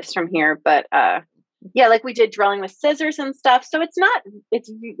artists from here, but yeah, like we did drilling with scissors and stuff. So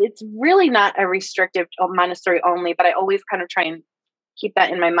it's really not a restrictive Montessori only, but I always kind of try and keep that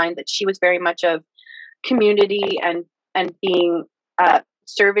in my mind that she was very much of community and being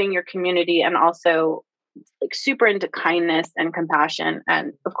serving your community, and also like super into kindness and compassion.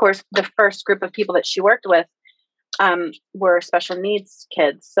 And of course, the first group of people that she worked with were special needs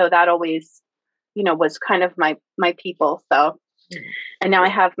kids. So that always, was kind of my people. So, mm, and now I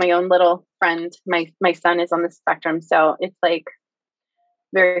have my own little friend. My son is on the spectrum, so it's like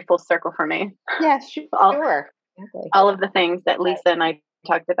very full circle for me. yeah, All sure. Exactly. all of the things that Lisa and I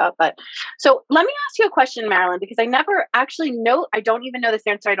talked about. But so let me ask you a question, Marilyn, because I never actually know. I don't even know this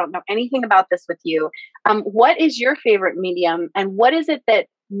answer. I don't know anything about this with you. What is your favorite medium, and what is it that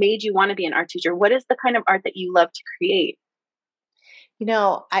made you want to be an art teacher? What is the kind of art that you love to create?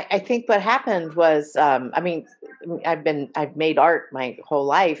 I think what happened was, I mean, I've made art my whole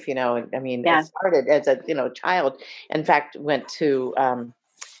life, and I mean, it Yeah. started as a, child. In fact, went to,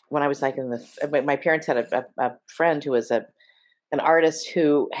 when I was like my parents had a friend who was an artist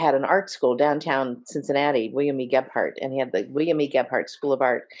who had an art school downtown Cincinnati, William E. Gebhardt, and he had the William E. Gebhardt School of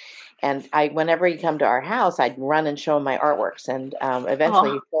Art. And whenever he'd come to our house, I'd run and show him my artworks. And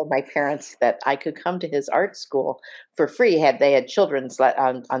eventually, he Oh, told my parents that I could come to his art school for free. They had children's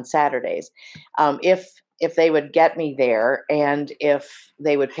on Saturdays, if they would get me there, and if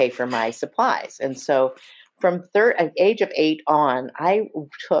they would pay for my supplies. And so from age of 8 on, I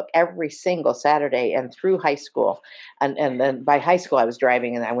took every single Saturday and through high school, and then by high school I was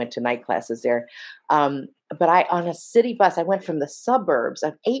driving and I went to night classes there. But I on a city bus, I went from the suburbs.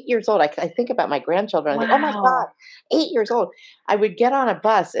 I'm 8 years old. I think about my grandchildren. I think, oh my God, wow. 8 years old. I would get on a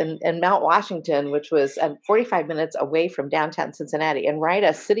bus in Mount Washington, which was 45 minutes away from downtown Cincinnati, and ride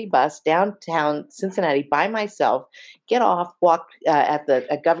a city bus downtown Cincinnati by myself. Get off, walk at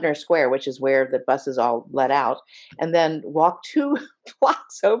Governor Square, which is where the buses all let out, and then walk 2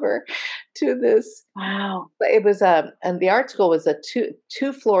 blocks over to this. Wow. It was and the art school was a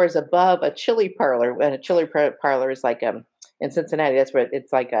two floors above a chili parlor, and a chili parlor is like in Cincinnati. That's where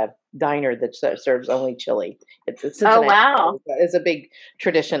it's like a diner that serves only chili. It's Oh, Cincinnati wow. is a big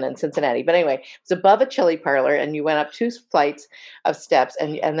tradition in Cincinnati. But anyway, it's above a chili parlor, and you went up 2 flights of steps,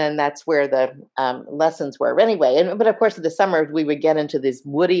 and then that's where the lessons were. Anyway, but of course, in the summer we would get into this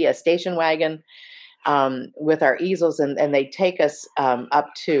Woody, a station wagon, with our easels, and they take us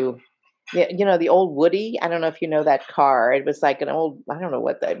up to, yeah, the old Woody. I don't know if you know that car. It was like an old, I don't know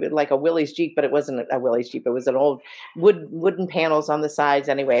what that, like a Willys Jeep, but it wasn't a Willys Jeep. It was an old wooden panels on the sides.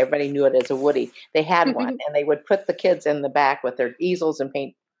 Anyway, everybody knew it as a Woody. They had one, and they would put the kids in the back with their easels and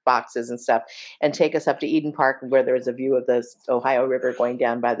paint boxes and stuff, and take us up to Eden Park, where there was a view of the Ohio River going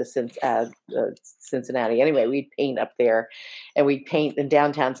down by the Cincinnati. Anyway, we'd paint up there, and we'd paint in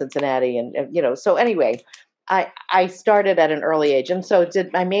downtown Cincinnati, and. So anyway, I started at an early age, and so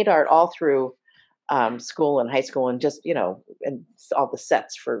did I made art all through school and high school, and just and all the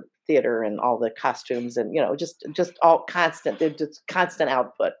sets for theater and all the costumes, and just all constant, just constant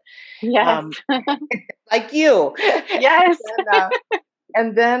output, Yes. um, like you. Yes.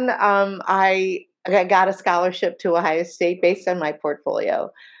 I got a scholarship to Ohio State based on my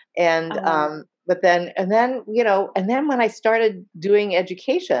portfolio, and Oh, but then when I started doing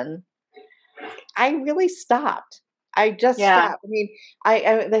education, I really stopped. I just yeah. stopped. I mean,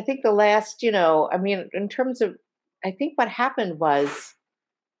 I think the last, I mean, in terms of, I think what happened was,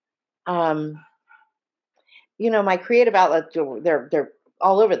 um, my creative outlets, they're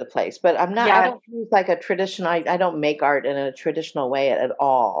all over the place, but I Yes. don't use like a traditional, I don't make art in a traditional way at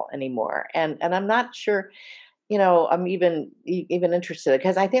all anymore. And I'm not sure, I'm even interested,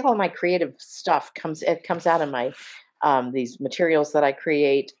 because I think all my creative stuff comes out of my these materials that I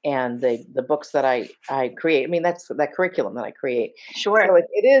create and the books that I create. I mean, that's that curriculum that I create. So Sure.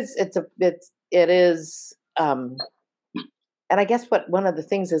 it is it is and I guess what one of the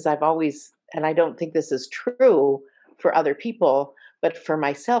things is I've always, and I don't think this is true for other people, but for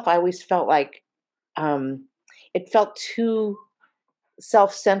myself, I always felt like um, it felt too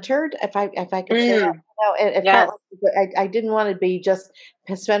self-centered, if I could say that. Mm, It felt yes. like I didn't want to be just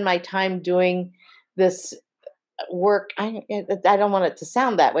spend my time doing this work. I don't want it to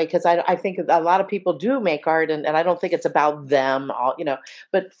sound that way because I think a lot of people do make art, and I don't think it's about them all,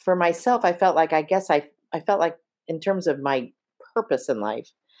 but for myself, I felt like, I guess I felt like, in terms of my purpose in life,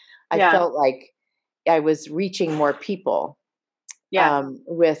 I Yeah. felt like I was reaching more people Yes.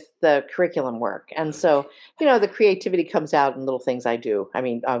 with the curriculum work. And so, the creativity comes out in little things I do. I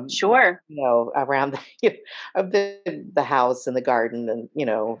mean, Sure. around the, of the house and the garden,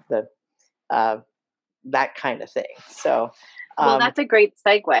 and, uh, that kind of thing. So, Well, um, that's a great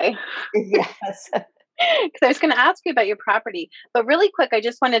segue. yes. Because I was going to ask you about your property, but really quick, I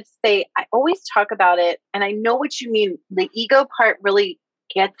just wanted to say I always talk about it, and I know what you mean. The ego part really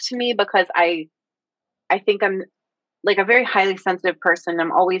gets to me because I think I'm like a very highly sensitive person.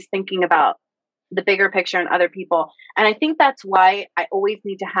 I'm always thinking about the bigger picture and other people, and I think that's why I always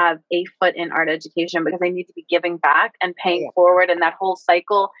need to have a foot in art education because I need to be giving back and paying Yeah. forward and that whole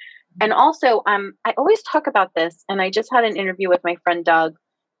cycle. And also, I always talk about this, and I just had an interview with my friend Doug,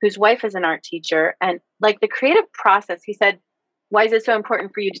 whose wife is an art teacher, and like the creative process. He said, "Why is it so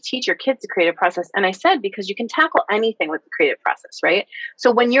important for you to teach your kids the creative process?" And I said, "Because you can tackle anything with the creative process, right?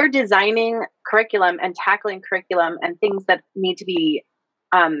 So when you're designing curriculum and tackling curriculum and things that need to be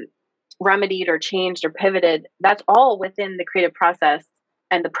um, remedied or changed or pivoted, that's all within the creative process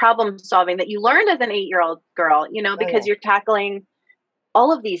and the problem solving that you learned as an 8-year old girl, Oh because yeah. you're tackling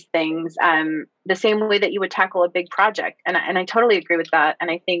all of these things the same way that you would tackle a big project." And I totally agree with that.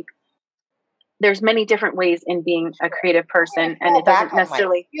 And I think there's many different ways in being a creative I person, and fall it back doesn't on my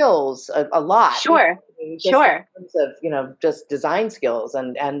necessarily. skills a lot, Sure. I mean, just in Sure. terms of, just design skills,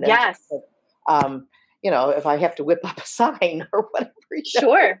 and just, Yes. um, if I have to whip up a sign or whatever,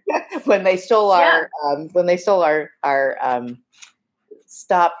 Sure. Yeah. when they stole our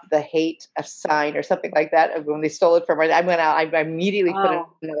stop the hate a sign or something like that. When they stole it from our, I went out, I immediately put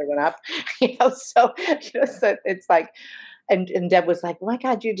Oh. another one up, so, so it's like, and Deb was like, "Oh my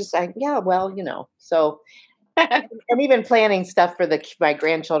God, you just," like, yeah, well, so, and even planning stuff for my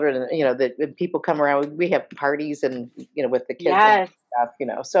grandchildren, and that when people come around, we have parties, and with the kids and Yes.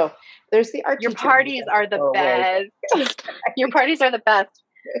 stuff, so there's the art Your teacher who parties are doesn't the go away. best. Your parties are the best.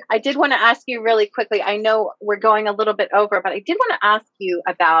 I did want to ask you really quickly. I know we're going a little bit over, but I did want to ask you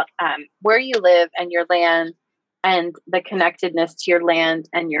about where you live and your land and the connectedness to your land,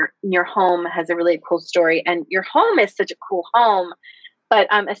 and your home has a really cool story. And your home is such a cool home, but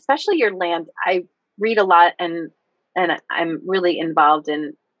especially your land. I read a lot, and I'm really involved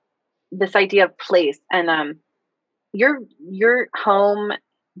in this idea of place. And your home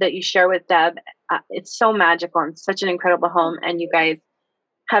that you share with Deb, it's so magical and such an incredible home. And you guys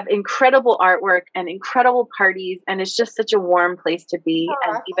have incredible artwork and incredible parties, and it's just such a warm place to be.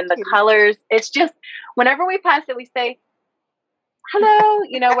 And Aw, even thank the you. colors, it's just whenever we pass it, we say hello.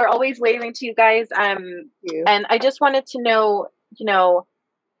 We're always waving to you guys. Thank you. And I just wanted to know, you know,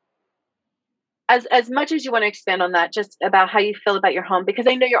 as much as you want to expand on that, just about how you feel about your home, because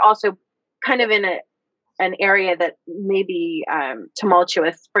I know you're also kind of in an area that may be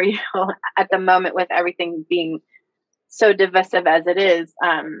tumultuous for you at the moment, with everything being so divisive as it is.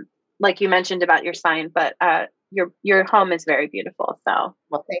 Like you mentioned about your sign, but your home is very beautiful. So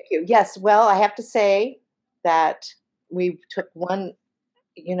Well, thank you. Yes. Well, I have to say that we took one,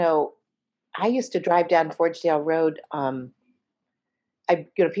 you know, I used to drive down Forgedale Road.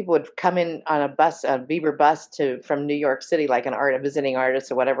 People would come in on a bus, a Beaver bus from New York City, like a visiting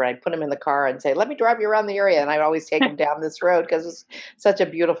artist or whatever. I'd put them in the car and say, "Let me drive you around the area," and I'd always take them down this road because it's such a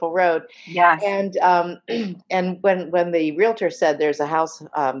beautiful road. yes. And and when the realtor said there's a house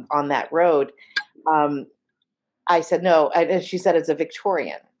on that road, um, I said no, and she said it's a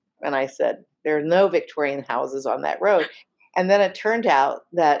Victorian, and I said there are no Victorian houses on that road. And then it turned out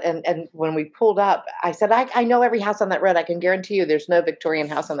that, and when we pulled up, I said, I know every house on that road. I can guarantee you there's no Victorian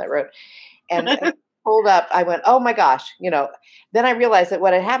house on that road. And pulled up, I went, oh my gosh, Then I realized that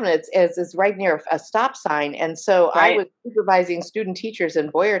what had happened is right near a stop sign. And so I Right. was supervising student teachers in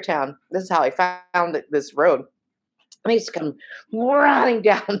Boyertown. This is how I found this road. I used to come running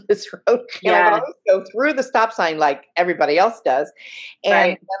down this road, and I would Yes. always go through the stop sign like everybody else does, and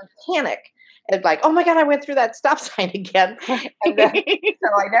Right. then panic. and like, oh my God, I went through that stop sign again. And so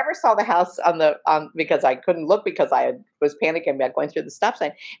I never saw the house on because I couldn't look because was panicking about going through the stop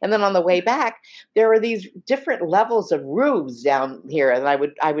sign. And then on the way back, there were these different levels of roofs down here, and I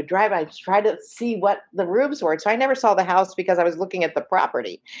would drive. I'd try to see what the roofs were. So I never saw the house because I was looking at the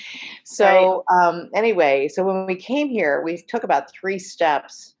property. Right. So anyway, so when we came here, we took about 3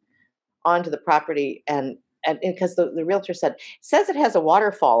 steps onto the property, and because the realtor says it has a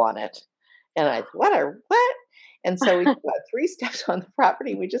waterfall on it, and I what? And so we took about 3 steps on the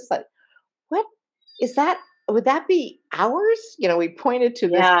property. We just like, what is that? Would that be ours? We pointed to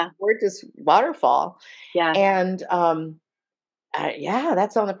this Yeah. gorgeous waterfall, Yeah. and yeah,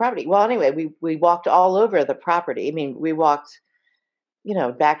 that's on the property. Well, anyway, we walked all over the property. I mean, we walked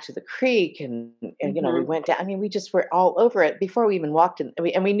back to the creek, and we Hmm. went down. I mean, we just were all over it before we even walked in.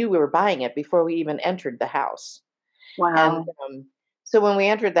 And we knew we were buying it before we even entered the house. And Wow. so when we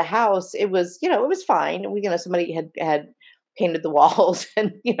entered the house, it was fine. Somebody had painted the walls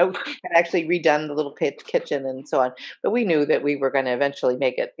and, had actually redone the little kitchen and so on. But we knew that we were going to eventually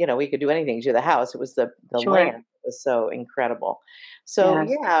make it, we could do anything to the house. It was the Sure. land that was so incredible. So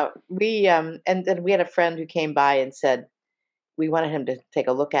Yes. yeah, and then we had a friend who came by and said, we wanted him to take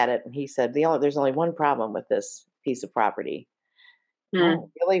a look at it, and he said, there's only one problem with this piece of property. Hmm.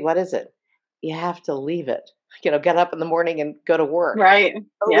 Oh, really? What is it? You have to leave it. Get up in the morning and go to work. Right.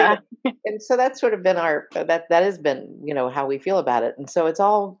 Go leave Yeah. it. And so that's sort of been that has been, how we feel about it. And so it's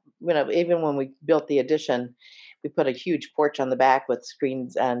all, even when we built the addition, we put a huge porch on the back with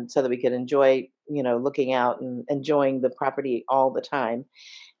screens, and so that we could enjoy, looking out and enjoying the property all the time.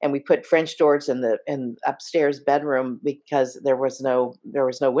 And we put French doors in upstairs bedroom because there was no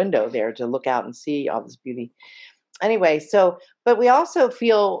window there to look out and see all this beauty. Anyway, so but we also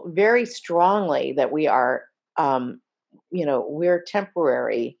feel very strongly that we are, um, we're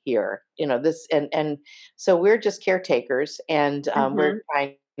temporary here. This and so we're just caretakers, and we're Hmm.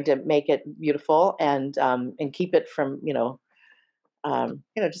 trying to make it beautiful, and keep it from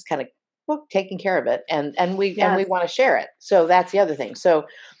just kind of, well, taking care of it, and we Yes. want to share it. So that's the other thing. So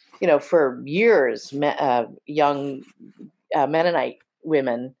for years, young Mennonite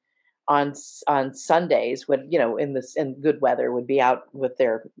women on Sundays would, in good weather, would be out with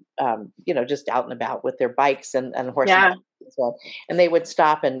their, just out and about with their bikes and horse and Yeah. buggy as well. And they would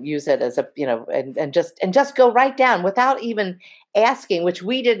stop and use it as a, and just go right down without even asking, which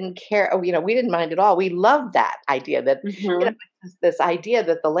we didn't care. We didn't mind at all. We loved that idea that, you know, Hmm. this idea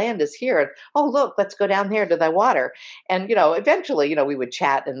that the land is here, and oh look, let's go down there to the water. And eventually, we would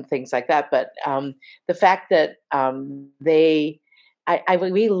chat and things like that. But the fact that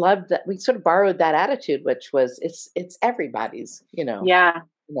we loved that. We sort of borrowed that attitude, which was it's everybody's, Yeah.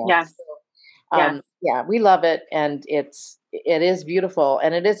 Yes. Yes. yeah, we love it, and it is beautiful,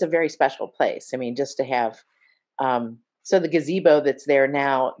 and it is a very special place. I mean, just to have, so the gazebo that's there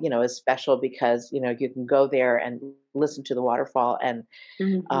now, is special because you can go there and listen to the waterfall, and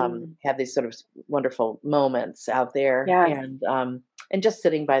Hmm. have these sort of wonderful moments out there, Yes. and just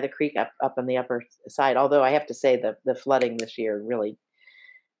sitting by the creek up on the upper side. Although I have to say the flooding this year really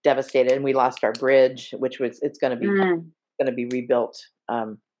devastated, and we lost our bridge, which was it's Mm. going to be rebuilt,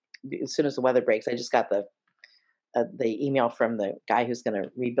 as soon as the weather breaks. I just got the email from the guy who's going to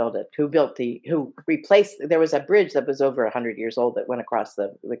rebuild it, who replaced. There was a bridge that was over 100 years old that went across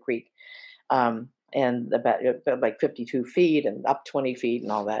the creek, and about like 52 feet and up 20 feet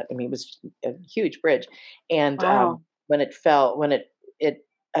and all that. I mean, it was a huge bridge, and Wow. when it fell, it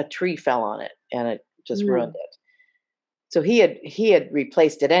a tree fell on it, and it just ruined Mm. it. So he had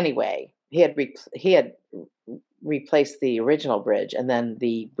replaced it anyway. He had replaced the original bridge, and then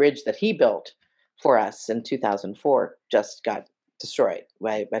the bridge that he built for us in 2004 just got destroyed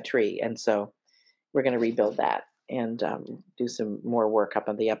by a tree, and so we're going to rebuild that, and do some more work up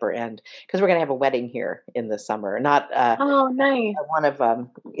on the upper end, because we're going to have a wedding here in the summer. Not Oh, nice. one of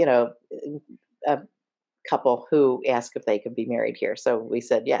a couple who asked if they could be married here. So we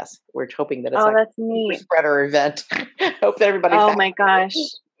said yes. We're hoping that it's Oh, like that's a super neat. spreader event. Hope that everybody's Oh happy. my gosh.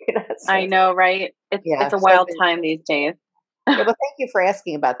 I So, know, right? It's yeah. a So wild time these days. yeah, well, thank you for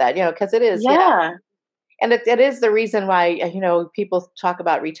asking about that. Because it is, Yeah. and it is the reason why people talk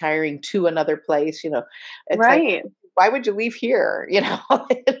about retiring to another place. It's like, Right. why would you leave here?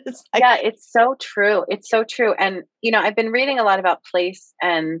 It's like, Yeah, it's so true. It's so true. And I've been reading a lot about place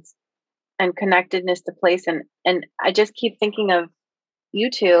and connectedness to place, and I just keep thinking of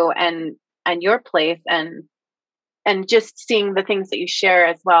you two and your place, and just seeing the things that you share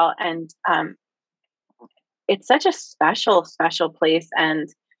as well. And it's such a special place, and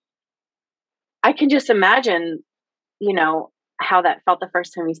I can just imagine, you know, how that felt the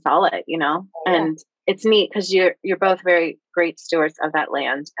first time we saw it, you know? Oh, yeah. And it's neat because you're both very great stewards of that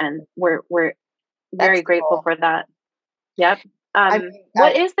land, and we're very That's grateful cool. for that. Yep. I mean,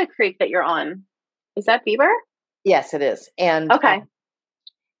 What is the creek that you're on? Is that Beaver? yes, it is. Okay.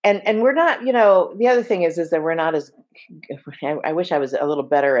 And we're not, the other thing is that we're not as I wish I was a little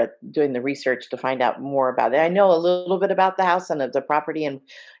better at doing the research to find out more about it. I know a little bit about the house and the property and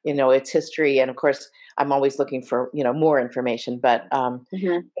its history, and of course I'm always looking for more information. But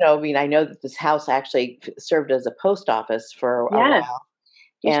Hmm. I mean, I know that this house actually served as a post office for a Yes, while,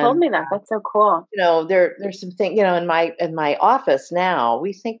 you told and me that. That's so cool. there's some things in my office now.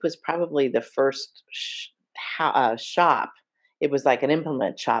 We think was probably the first shop. It was like an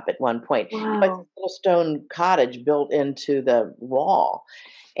implement shop at one point. It's a Wow. little stone cottage built into the wall,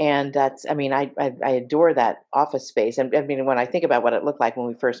 and that's. I mean, I adore that office space. And I mean, when I think about what it looked like when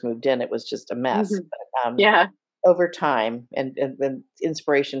we first moved in, it was just a mess. Hmm. But Yeah. over time, and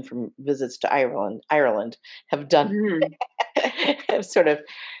inspiration from visits to Ireland have done Mhm. have sort of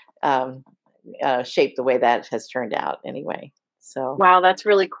um, shaped the way that has turned out. Anyway, so Wow, that's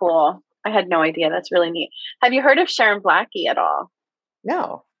really cool. I had no idea. That's really neat. Have you heard of Sharon Blackie at all?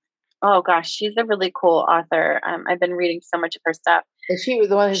 no. Oh gosh, she's a really cool author. I've been reading so much of her stuff. Is she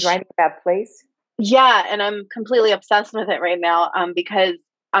the one who's Sh writing about place? Yeah, and I'm completely obsessed with it right now, because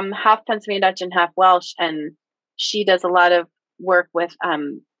I'm half Pennsylvania Dutch and half Welsh, and she does a lot of work with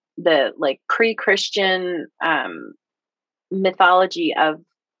the like pre-Christian mythology of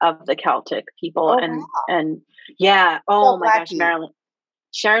the Celtic people, Oh, wow. and yeah, Spell oh my gosh, Blackie. Marilyn.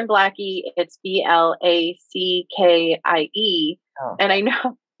 Sharon Blackie, it's Blackie. Oh, And I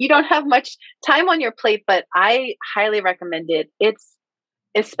know you don't have much time on your plate, but I highly recommend it. It's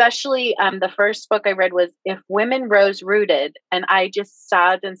especially the first book I read was If Women Rose Rooted, and I just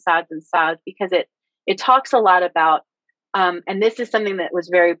sobbed and sobbed and sobbed because it talks a lot about and this is something that was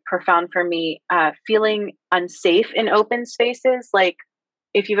very profound for me, feeling unsafe in open spaces. Like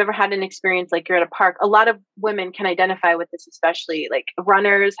if you've ever had an experience like you're at a park, a lot of women can identify with this, especially like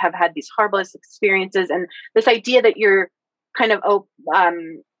runners have had these horrible experiences. And this idea that you're kind of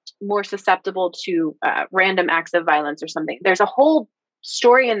more susceptible to random acts of violence or something. There's a whole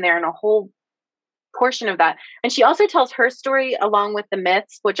story in there and a whole portion of that. And she also tells her story along with the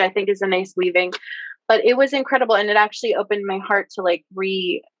myths, which I think is a nice weaving. But it was incredible, and it actually opened my heart to like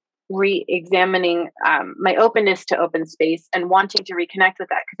re-examining my openness to open space and wanting to reconnect with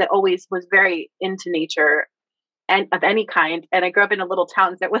that because I always was very into nature and of any kind. And I grew up in a little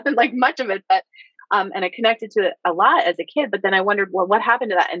town, so there wasn't like much of it, but and I connected to it a lot as a kid. But then I wondered, well, what happened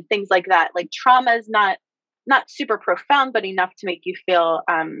to that and things like that. Like trauma is not super profound, but enough to make you feel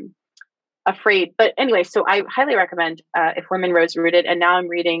afraid. But anyway, so I highly recommend If Women Rose Rooted. And now I'm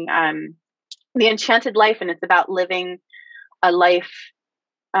reading The Enchanted Life, and it's about living a life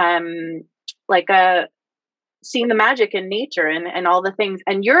um like a seeing the magic in nature and all the things.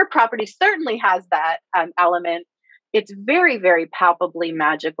 And your property certainly has that element. It's very, very palpably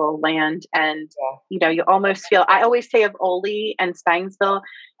magical land. And, yeah. you almost feel, I always say of Ole and Steinsville,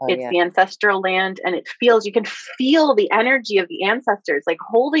 Oh, it's yeah. the ancestral land. And you can feel the energy of the ancestors like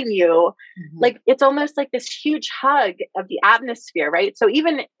holding you. Mhm. Like it's almost like this huge hug of the atmosphere, right? So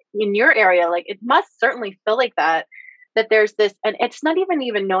even in your area, like it must certainly feel like that there's this, and it's not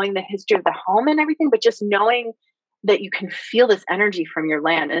even knowing the history of the home and everything, but just knowing that you can feel this energy from your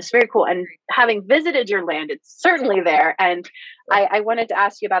land. And it's very cool. And having visited your land, it's certainly there. And I wanted to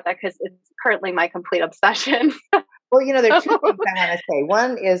ask you about that because it's currently my complete obsession. Well, there are two things I want to say.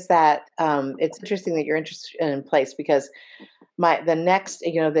 One is that it's interesting that you're interested in place because the next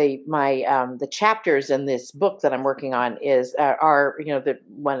the chapters in this book that I'm working on are the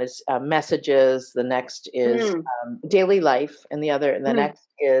one is messages, the next is Mm, daily life, and the mm, next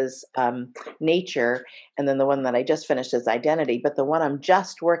is nature, and then the one that I just finished is identity. But the one I'm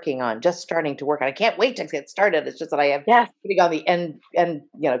just working on, just starting to work on, I can't wait to get started. It's just that I have yes, putting on the end,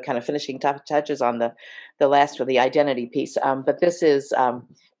 kind of finishing touches on the last for the identity piece. But this is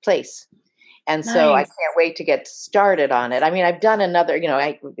place, and so I nice. can't wait to get started on it. I mean, I've done another,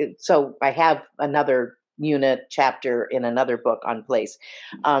 so I have another unit chapter in another book on place,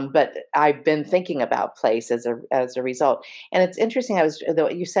 but I've been thinking about place as a result. And it's interesting.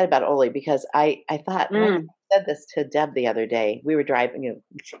 What you said about Oli because I thought, and I Mm, said this to Deb the other day. We were driving,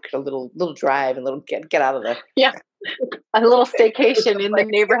 a little drive and little get out of the yeah, a little staycation in the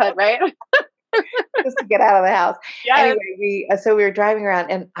neighborhood, right? just to get out of the house. Yes. Anyway, we were driving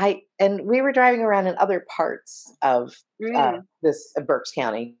around, and we were driving around in other parts of Mm, this Berks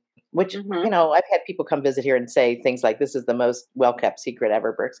County, which hmm. I've had people come visit here and say things like, "This is the most well kept secret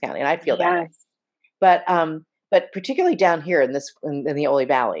ever, Berks County," and I feel that way. Yes. But but particularly down here in in the Ole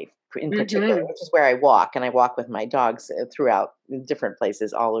Valley in particular, Mm-hmm. which is where I walk, and I walk with my dogs throughout different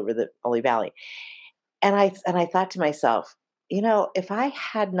places all over the Ole Valley. And I thought to myself, if I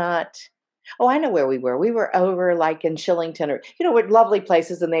had not, oh, I know where we were. We were over like in Shillington, or with lovely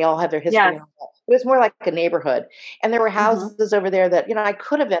places, and they all have their history Yes. and all that. It was more like a neighborhood, and there were Mm-hmm. houses over there that I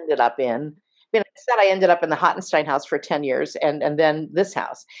could have ended up in. Instead, I ended up in the Hottenstein house for 10 years, and then this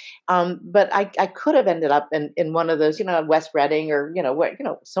house. But I could have ended up in one of those, West Reading, or what,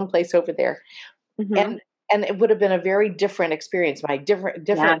 someplace over there, Mm-hmm. and it would have been a very different experience, my different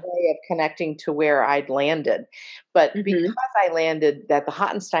Yes. way of connecting to where I'd landed. But because Mm-hmm. I landed at the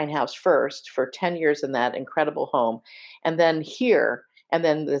Hottenstein house first for 10 years in that incredible home, and then here, and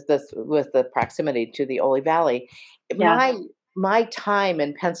then this with the proximity to the Ole Valley, Yes. my time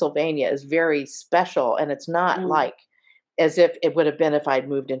in Pennsylvania is very special, and it's not Mm. like as if it would have been if I'd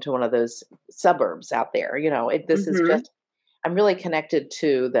moved into one of those suburbs out there. This is Mm-hmm. just, I'm really connected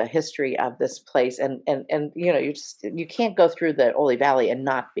to the history of this place, and you can't go through the Ole Valley and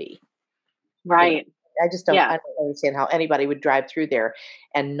not be. You know, Right. I Yeah. don't understand how anybody would drive through there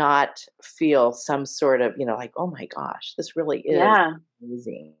and not feel some sort of, like, oh my gosh, this really is Yeah.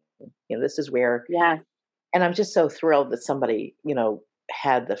 amazing. This is where, Yes. and I'm just so thrilled that somebody,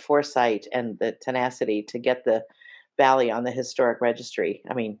 had the foresight and the tenacity to get the valley on the historic registry.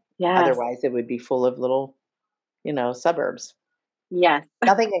 I mean, Yes. otherwise it would be full of little, suburbs. Yes.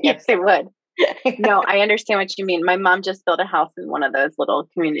 Nothing Yes, against it would. them. No, I understand what you mean. My mom just built a house in one of those little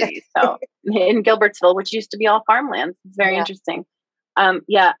communities. So in Gilbertsville, which used to be all farmlands. It's very Yeah. interesting.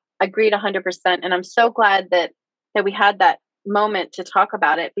 Yeah, agreed 100%. And I'm so glad that we had that moment to talk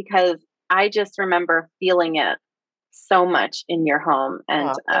about it, because I just remember feeling it so much in your home. And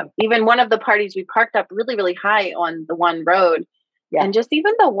Aw, thanks. even one of the parties, we parked up really, really high on the one road. Yeah. And just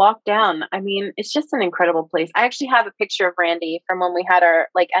even the walk down, I mean, it's just an incredible place. I actually have a picture of Randy from when we had our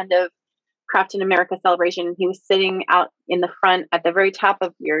like end of Craft in America celebration. He was sitting out in the front at the very top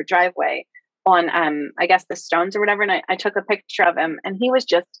of your driveway on I guess the stones or whatever. And I took a picture of him, and he was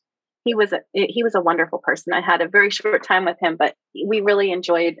a wonderful person. I had a very short time with him, but we really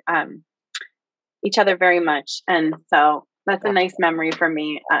enjoyed each other very much. And so that's a Oh, nice memory for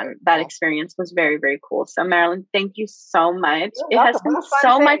me. very That cool. experience was very, very cool. So Marilyn, thank you so much. You're It has welcome. been What a fun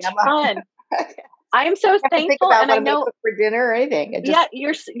so thing. much fun. I I am so have to think thankful, about and what I I'm gonna know, cook for dinner or anything. It yeah,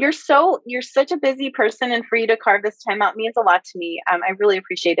 just you're such a busy person, and for you to carve this time out means a lot to me. I really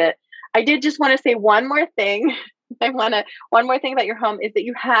appreciate it. I did just want to say one more thing. One more thing about your home is that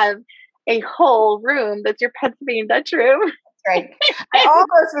you have a whole room that's your Pennsylvania Dutch room. right.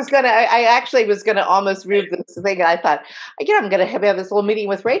 I actually was gonna almost move this thing, and I thought, I'm gonna have this little meeting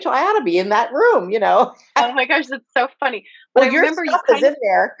with Rachel. I ought to be in that room. Oh my gosh, that's so funny. But Well, I your remember you stuff is kind of in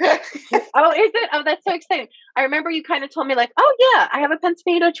there. Oh, is it? Oh, that's so exciting. I remember you kind of told me like, "Oh yeah, I have a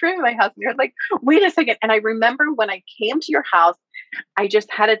Pennsylvania Dutch room in my house." And you're like, "Wait a second." And I remember when I came to your house, I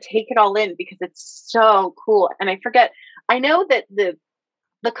just had to take it all in because it's so cool. And I forget, I know that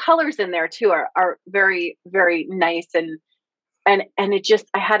the colors in there too are very, very nice, and it just,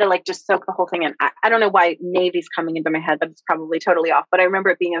 I had to like just soak the whole thing in. I don't know why navy's coming into my head, but it's probably totally off. But I remember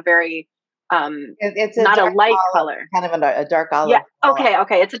it being a very It's a not a dark light olive, color. kind of a dark Yeah. olive color. Okay.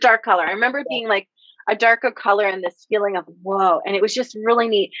 Okay. It's a dark color. I remember it Yeah. being like a darker color and this feeling of whoa. And it was just really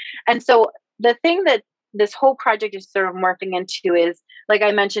neat. And so the thing that this whole project is sort of morphing into is, like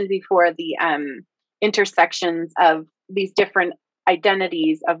I mentioned before, the intersections of these different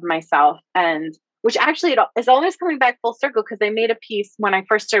identities of myself, and which actually is always coming back full circle, because I made a piece when I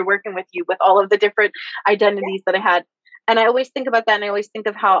first started working with you with all of the different identities that I had. And I always think about that, and I always think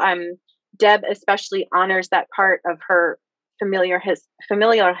of how Deb especially honors that part of her familiar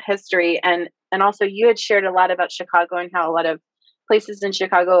history, and also you had shared a lot about Chicago and how a lot of places in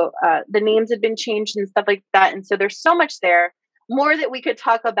Chicago, the names had been changed and stuff like that, and so there's so much there more that we could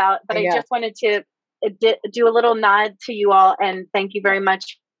talk about. But I Yeah. just wanted to do a little nod to you all and thank you very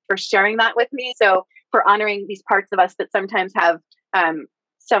much for sharing that with me. So for honoring these parts of us that sometimes have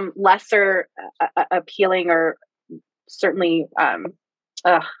some lesser appealing, or certainly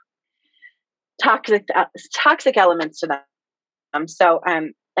uh, toxic elements to them. So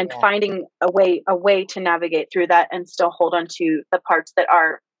and Yeah. finding a way to navigate through that and still hold on to the parts that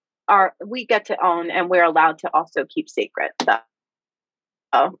are we get to own and we're allowed to also keep sacred.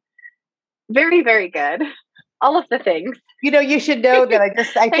 So very, very good. All of the things. You should know that I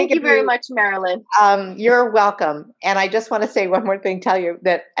think Thank of you very you. much, Marilyn. You're welcome. And I just want to say one more thing. Tell you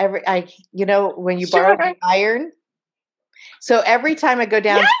that when you borrowed Sure. the iron, So every time I go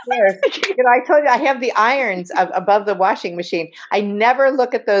Yes. downstairs, I told you I have the irons above the washing machine. I never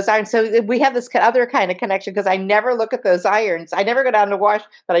look at those irons. So we have this other kind of connection because I never look at those irons. I never go down to wash,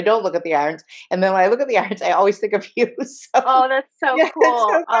 but I don't look at the irons. And then when I look at the irons, I always think of you. So Oh, that's so yeah, it's cool.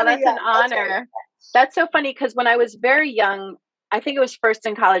 so Oh, funny. that's Yeah, an that's right. honor. That's so funny because when I was very young, I think it was first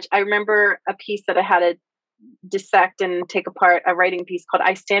in college, I remember a piece that I had to dissect and take apart, a writing piece called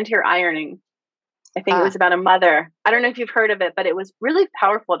I Stand Here Ironing. I think it Ah, was about a mother. I don't know if you've heard of it, but it was really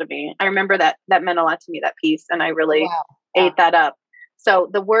powerful to me. I remember that meant a lot to me, that piece, and I oh, really wow. Yeah. ate that up. So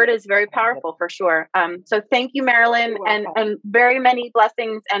the word is very You're powerful for sure. So thank you, Marilyn, welcome. and very many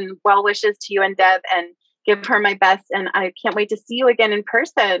blessings and well wishes to you and Deb, and give her my best. And I can't wait to see you again in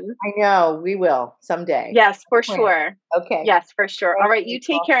person. I know we will someday. Yes, for Plan. sure. Okay. Yes, for sure. All Thanks, right, you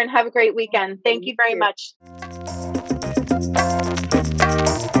take Rachel. care and have a great weekend. Thank You you very too. much.